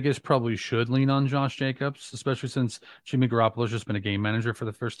Vegas probably should lean on Josh Jacobs, especially since Jimmy Garoppolo's just been a game manager for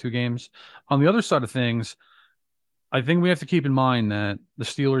the first 2 games. On the other side of things, I think we have to keep in mind that the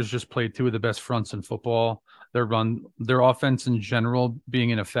Steelers just played 2 of the best fronts in football. Their offense in general being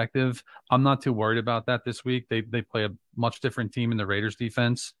ineffective. I'm not too worried about that this week. They play a much different team in the Raiders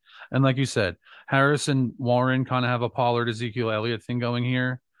defense. And like you said, Harris and Warren kind of have a Pollard Ezekiel Elliott thing going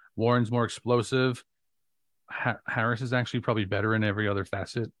here. Warren's more explosive. Harris is actually probably better in every other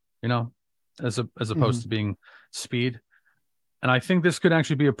facet, as opposed to being speed. And I think this could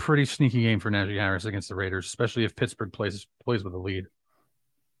actually be a pretty sneaky game for Najee Harris against the Raiders, especially if Pittsburgh plays with a lead.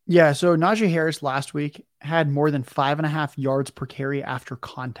 Yeah, so Najee Harris last week had more than 5.5 yards per carry after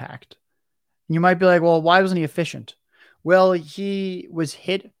contact. You might be like, well, why wasn't he efficient? Well, he was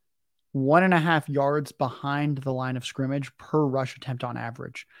hit 1.5 yards behind the line of scrimmage per rush attempt on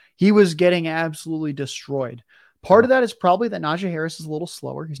average. He was getting absolutely destroyed. Part Yeah. of that is probably that Najee Harris is a little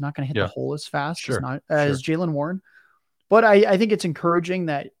slower. He's not going to hit Yeah. the hole as fast Sure. as Jaylen Warren. But I think it's encouraging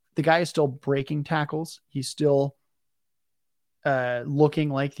that the guy is still breaking tackles. He's still looking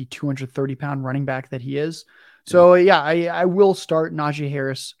like the 230-pound running back that he is. So, I will start Najee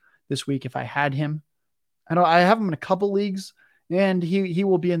Harris this week if I had him. I have him in a couple leagues, and he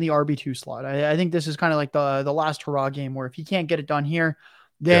will be in the RB2 slot. I think this is kind of like the last hurrah game where if he can't get it done here,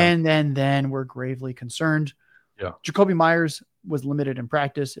 Yeah. then we're gravely concerned. Yeah. Jakobi Meyers was limited in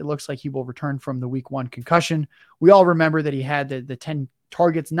practice. It looks like he will return from the week 1 concussion. We all remember that he had the 10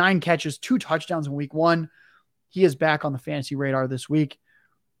 targets, 9 catches, 2 touchdowns in week 1. He is back on the fantasy radar this week.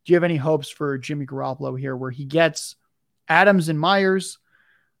 Do you have any hopes for Jimmy Garoppolo here where he gets Adams and Myers?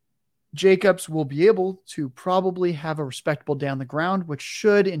 Jacobs will be able to probably have a respectable day on the ground, which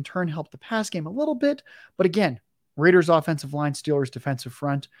should in turn help the pass game a little bit. But again, Raiders offensive line, Steelers defensive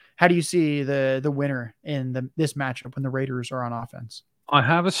front. How do you see the winner in this matchup when the Raiders are on offense? I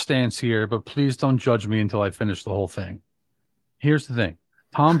have a stance here, but please don't judge me until I finish the whole thing. Here's the thing.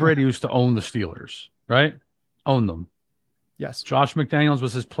 Tom Brady used to own the Steelers, right? Own them. Yes. Josh McDaniels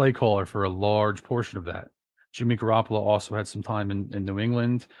was his play caller for a large portion of that. Jimmy Garoppolo also had some time in New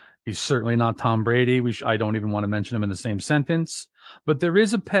England. He's certainly not Tom Brady. I don't even want to mention him in the same sentence. But there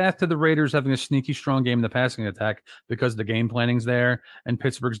is a path to the Raiders having a sneaky strong game in the passing attack because the game planning's there, and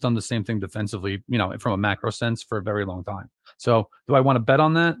Pittsburgh's done the same thing defensively, from a macro sense for a very long time. So do I want to bet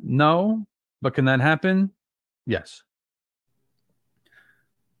on that? No. But can that happen? Yes.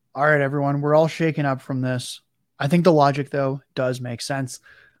 All right, everyone. We're all shaken up from this. I think the logic, though, does make sense.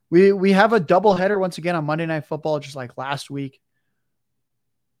 We have a doubleheader once again on Monday Night Football, just like last week.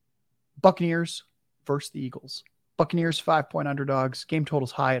 Buccaneers versus the Eagles. Buccaneers 5-point underdogs. Game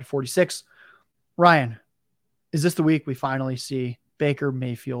total's high at 46. Ryan, is this the week we finally see Baker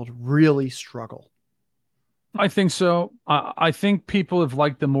Mayfield really struggle? I think so. I think people have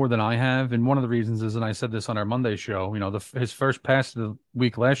liked them more than I have. And one of the reasons is, and I said this on our Monday show, his first pass of the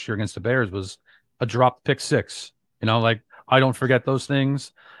week last year against the Bears was a dropped pick 6. I don't forget those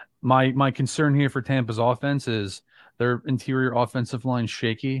things. My concern here for Tampa's offense is their interior offensive line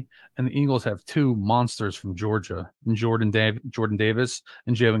shaky, and the Eagles have 2 monsters from Georgia, and Jordan Davis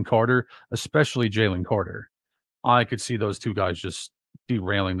and Jalen Carter, especially Jalen Carter. I could see those 2 guys just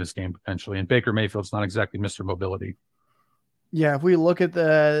derailing this game potentially, and Baker Mayfield's not exactly Mr. Mobility. Yeah, if we look at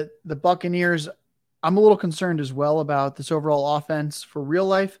the Buccaneers, I'm a little concerned as well about this overall offense for real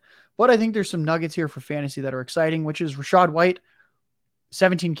life, but I think there's some nuggets here for fantasy that are exciting, which is Rachaad White,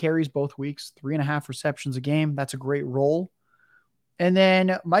 17 carries both weeks, 3.5 receptions a game. That's a great role. And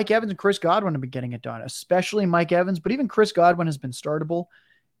then Mike Evans and Chris Godwin have been getting it done, especially Mike Evans, but even Chris Godwin has been startable.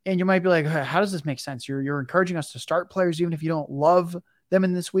 And you might be like, how does this make sense? You're encouraging us to start players even if you don't love them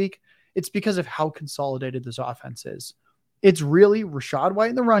in this week. It's because of how consolidated this offense is. It's really Rachaad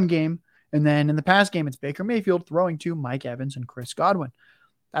White in the run game. And then in the pass game, it's Baker Mayfield throwing to Mike Evans and Chris Godwin.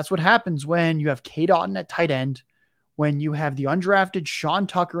 That's what happens when you have Cade Otton at tight end, when you have the undrafted Sean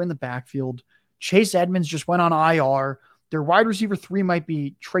Tucker in the backfield. Chase Edmonds just went on IR. Their wide receiver 3 might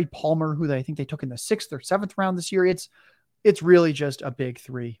be Trey Palmer, who I think they took in the 6th or 7th round this year. It's really just a big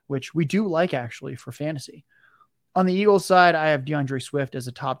 3, which we do like actually for fantasy. On the Eagles side, I have DeAndre Swift as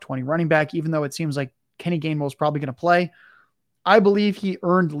a top 20 running back, even though it seems like Kenny Gainwell is probably going to play. I believe he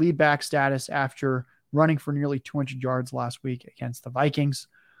earned lead back status after running for nearly 200 yards last week against the Vikings.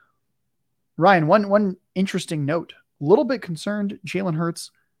 Ryan, one interesting note. A little bit concerned Jalen Hurts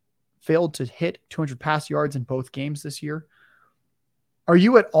failed to hit 200 pass yards in both games this year. Are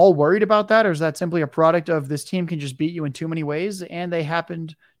you at all worried about that, or is that simply a product of this team can just beat you in too many ways, and they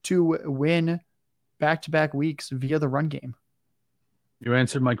happened to win back-to-back weeks via the run game? You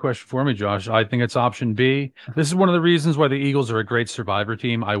answered my question for me, Josh. I think it's option B. This is one of the reasons why the Eagles are a great survivor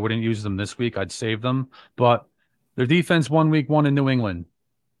team. I wouldn't use them this week. I'd save them. But their defense won week 1 in New England.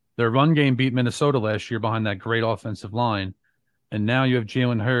 Their run game beat Minnesota last year behind that great offensive line. And now you have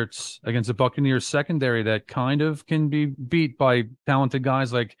Jalen Hurts against a Buccaneers secondary that kind of can be beat by talented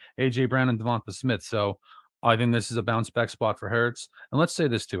guys like A.J. Brown and Devonta Smith. So I think this is a bounce back spot for Hurts. And let's say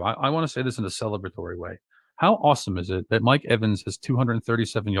this too. I want to say this in a celebratory way. How awesome is it that Mike Evans has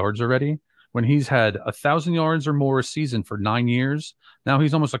 237 yards already when he's had 1,000 yards or more a season for 9 years? Now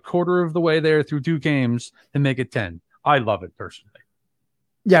he's almost a quarter of the way there through 2 games to make it 10. I love it personally.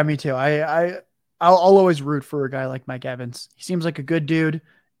 Yeah, me too. I'll always root for a guy like Mike Evans. He seems like a good dude,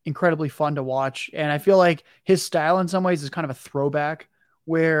 incredibly fun to watch. And I feel like his style in some ways is kind of a throwback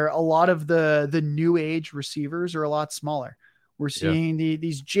where a lot of the new age receivers are a lot smaller. We're seeing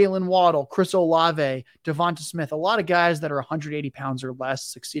these Jalen Waddle, Chris Olave, Devonta Smith, a lot of guys that are 180 pounds or less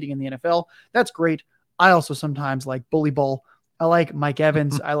succeeding in the NFL. That's great. I also sometimes like Bully Bull. I like Mike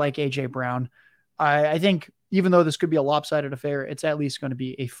Evans. I like A.J. Brown. I think even though this could be a lopsided affair, it's at least going to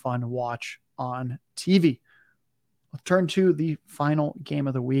be a fun watch on TV. Let's turn to the final game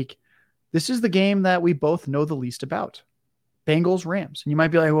of the week. This is the game that we both know the least about. Bengals Rams. And you might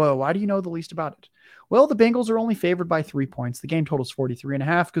be like, whoa, why do you know the least about it? Well, the Bengals are only favored by 3 points. The game total is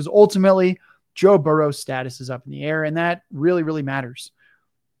 43.5 because ultimately Joe Burrow's status is up in the air, and that really, really matters.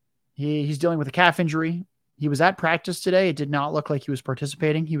 He's dealing with a calf injury. He was at practice today. It did not look like he was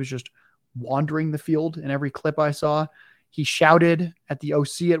participating. He was just wandering the field in every clip I saw. He shouted at the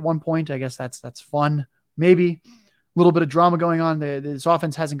OC at one point. I guess that's fun. Maybe a little bit of drama going on. This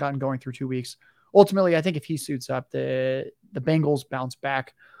offense hasn't gotten going through 2 weeks. Ultimately, I think if he suits up, the Bengals bounce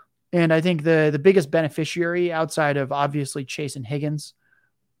back. And I think the biggest beneficiary outside of obviously Chase and Higgins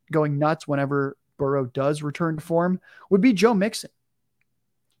going nuts whenever Burrow does return to form would be Joe Mixon.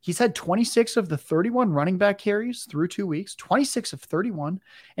 He's had 26 of the 31 running back carries through 2 weeks, 26 of 31,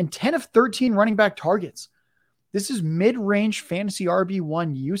 and 10 of 13 running back targets. This is mid-range fantasy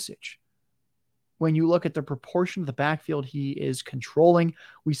RB1 usage. When you look at the proportion of the backfield he is controlling,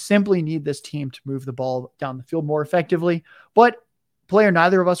 we simply need this team to move the ball down the field more effectively. But player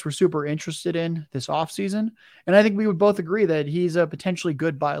neither of us were super interested in this offseason. And I think we would both agree that he's a potentially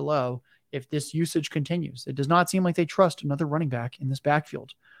good buy low if this usage continues. It does not seem like they trust another running back in this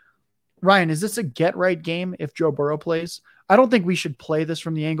backfield. Ryan, is this a get right game if Joe Burrow plays? I don't think we should play this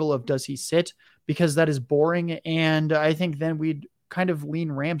from the angle of does he sit, because that is boring. And I think then we'd kind of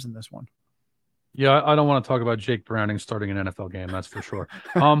lean Rams in this one. Yeah, I don't want to talk about Jake Browning starting an NFL game. That's for sure.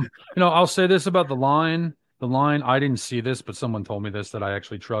 I'll say this about the line. The line, I didn't see this, but someone told me this that I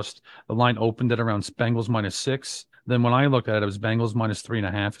actually trust. The line opened at around Bengals -6. Then when I looked at it, it was Bengals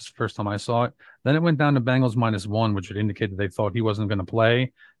 -3.5. It's the first time I saw it. Then it went down to Bengals -1, which would indicate that they thought he wasn't going to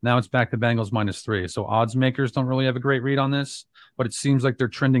play. Now it's back to Bengals -3. So odds makers don't really have a great read on this, but it seems like they're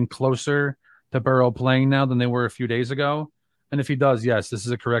trending closer to Burrow playing now than they were a few days ago. And if he does, yes, this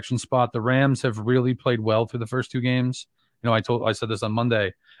is a correction spot. The Rams have really played well through the first 2 games. I said this on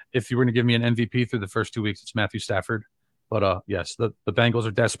Monday. If you were going to give me an MVP through the first 2 weeks, it's Matthew Stafford. But yes, the Bengals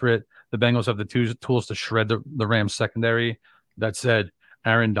are desperate. The Bengals have the tools to shred the Rams secondary. That said,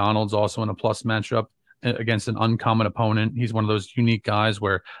 Aaron Donald's also in a plus matchup against an uncommon opponent. He's one of those unique guys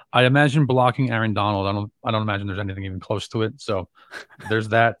where I imagine blocking Aaron Donald. I don't imagine there's anything even close to it. So there's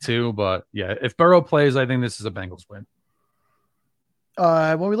that too. But yeah, if Burrow plays, I think this is a Bengals win.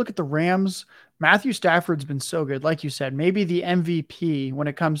 When we look at the Rams, Matthew Stafford's been so good. Like you said, maybe the MVP when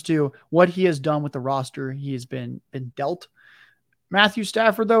it comes to what he has done with the roster. He has been dealt. Matthew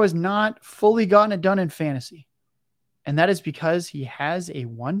Stafford, though, has not fully gotten it done in fantasy. And that is because he has a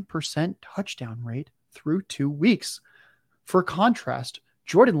 1% touchdown rate through 2 weeks. For contrast,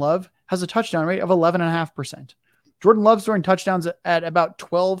 Jordan Love has a touchdown rate of 11.5%. Jordan Love's throwing touchdowns at about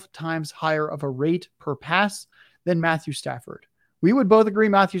 12 times higher of a rate per pass than Matthew Stafford. We would both agree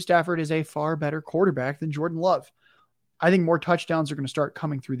Matthew Stafford is a far better quarterback than Jordan Love. I think more touchdowns are going to start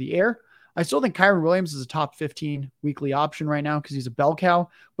coming through the air. I still think Kyren Williams is a top 15 weekly option right now because he's a bell cow,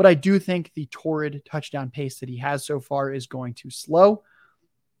 but I do think the torrid touchdown pace that he has so far is going to slow.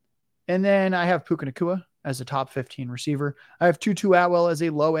 And then I have Puka Nacua as a top 15 receiver. I have Tutu Atwell as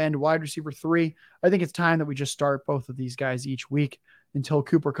a low-end wide receiver 3. I think it's time that we just start both of these guys each week until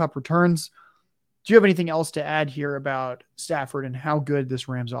Cooper Kupp returns. Do you have anything else to add here about Stafford and how good this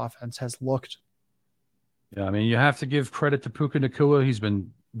Rams offense has looked? Yeah, I mean, you have to give credit to Puka Nacua. He's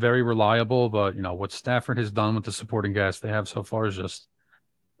been very reliable, but what Stafford has done with the supporting cast they have so far is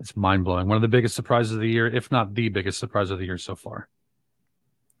it's mind-blowing. One of the biggest surprises of the year, if not the biggest surprise of the year so far.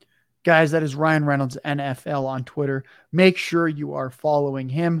 Guys, that is Ryan Reynolds NFL on Twitter. Make sure you are following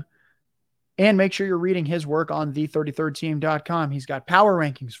him and make sure you're reading his work on the33rdteam.com. He's got power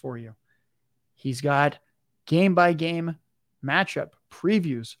rankings for you. He's got game-by-game matchup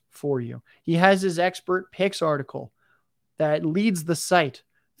previews for you. He has his expert picks article that leads the site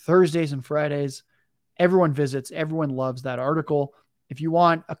Thursdays and Fridays. Everyone visits. Everyone loves that article. If you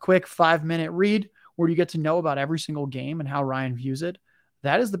want a quick 5-minute read where you get to know about every single game and how Ryan views it,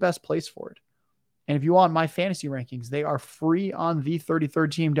 that is the best place for it. And if you want my fantasy rankings, they are free on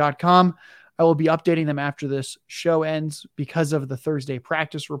the33rdteam.com. I will be updating them after this show ends because of the Thursday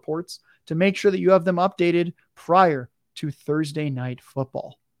practice reports to make sure that you have them updated prior to Thursday night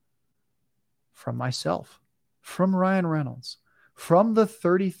football. From myself, from Ryan Reynolds, from the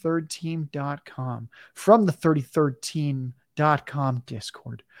 33rdteam.com, from the 33rdteam.com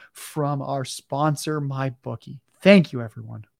Discord, from our sponsor, MyBookie. Thank you, everyone,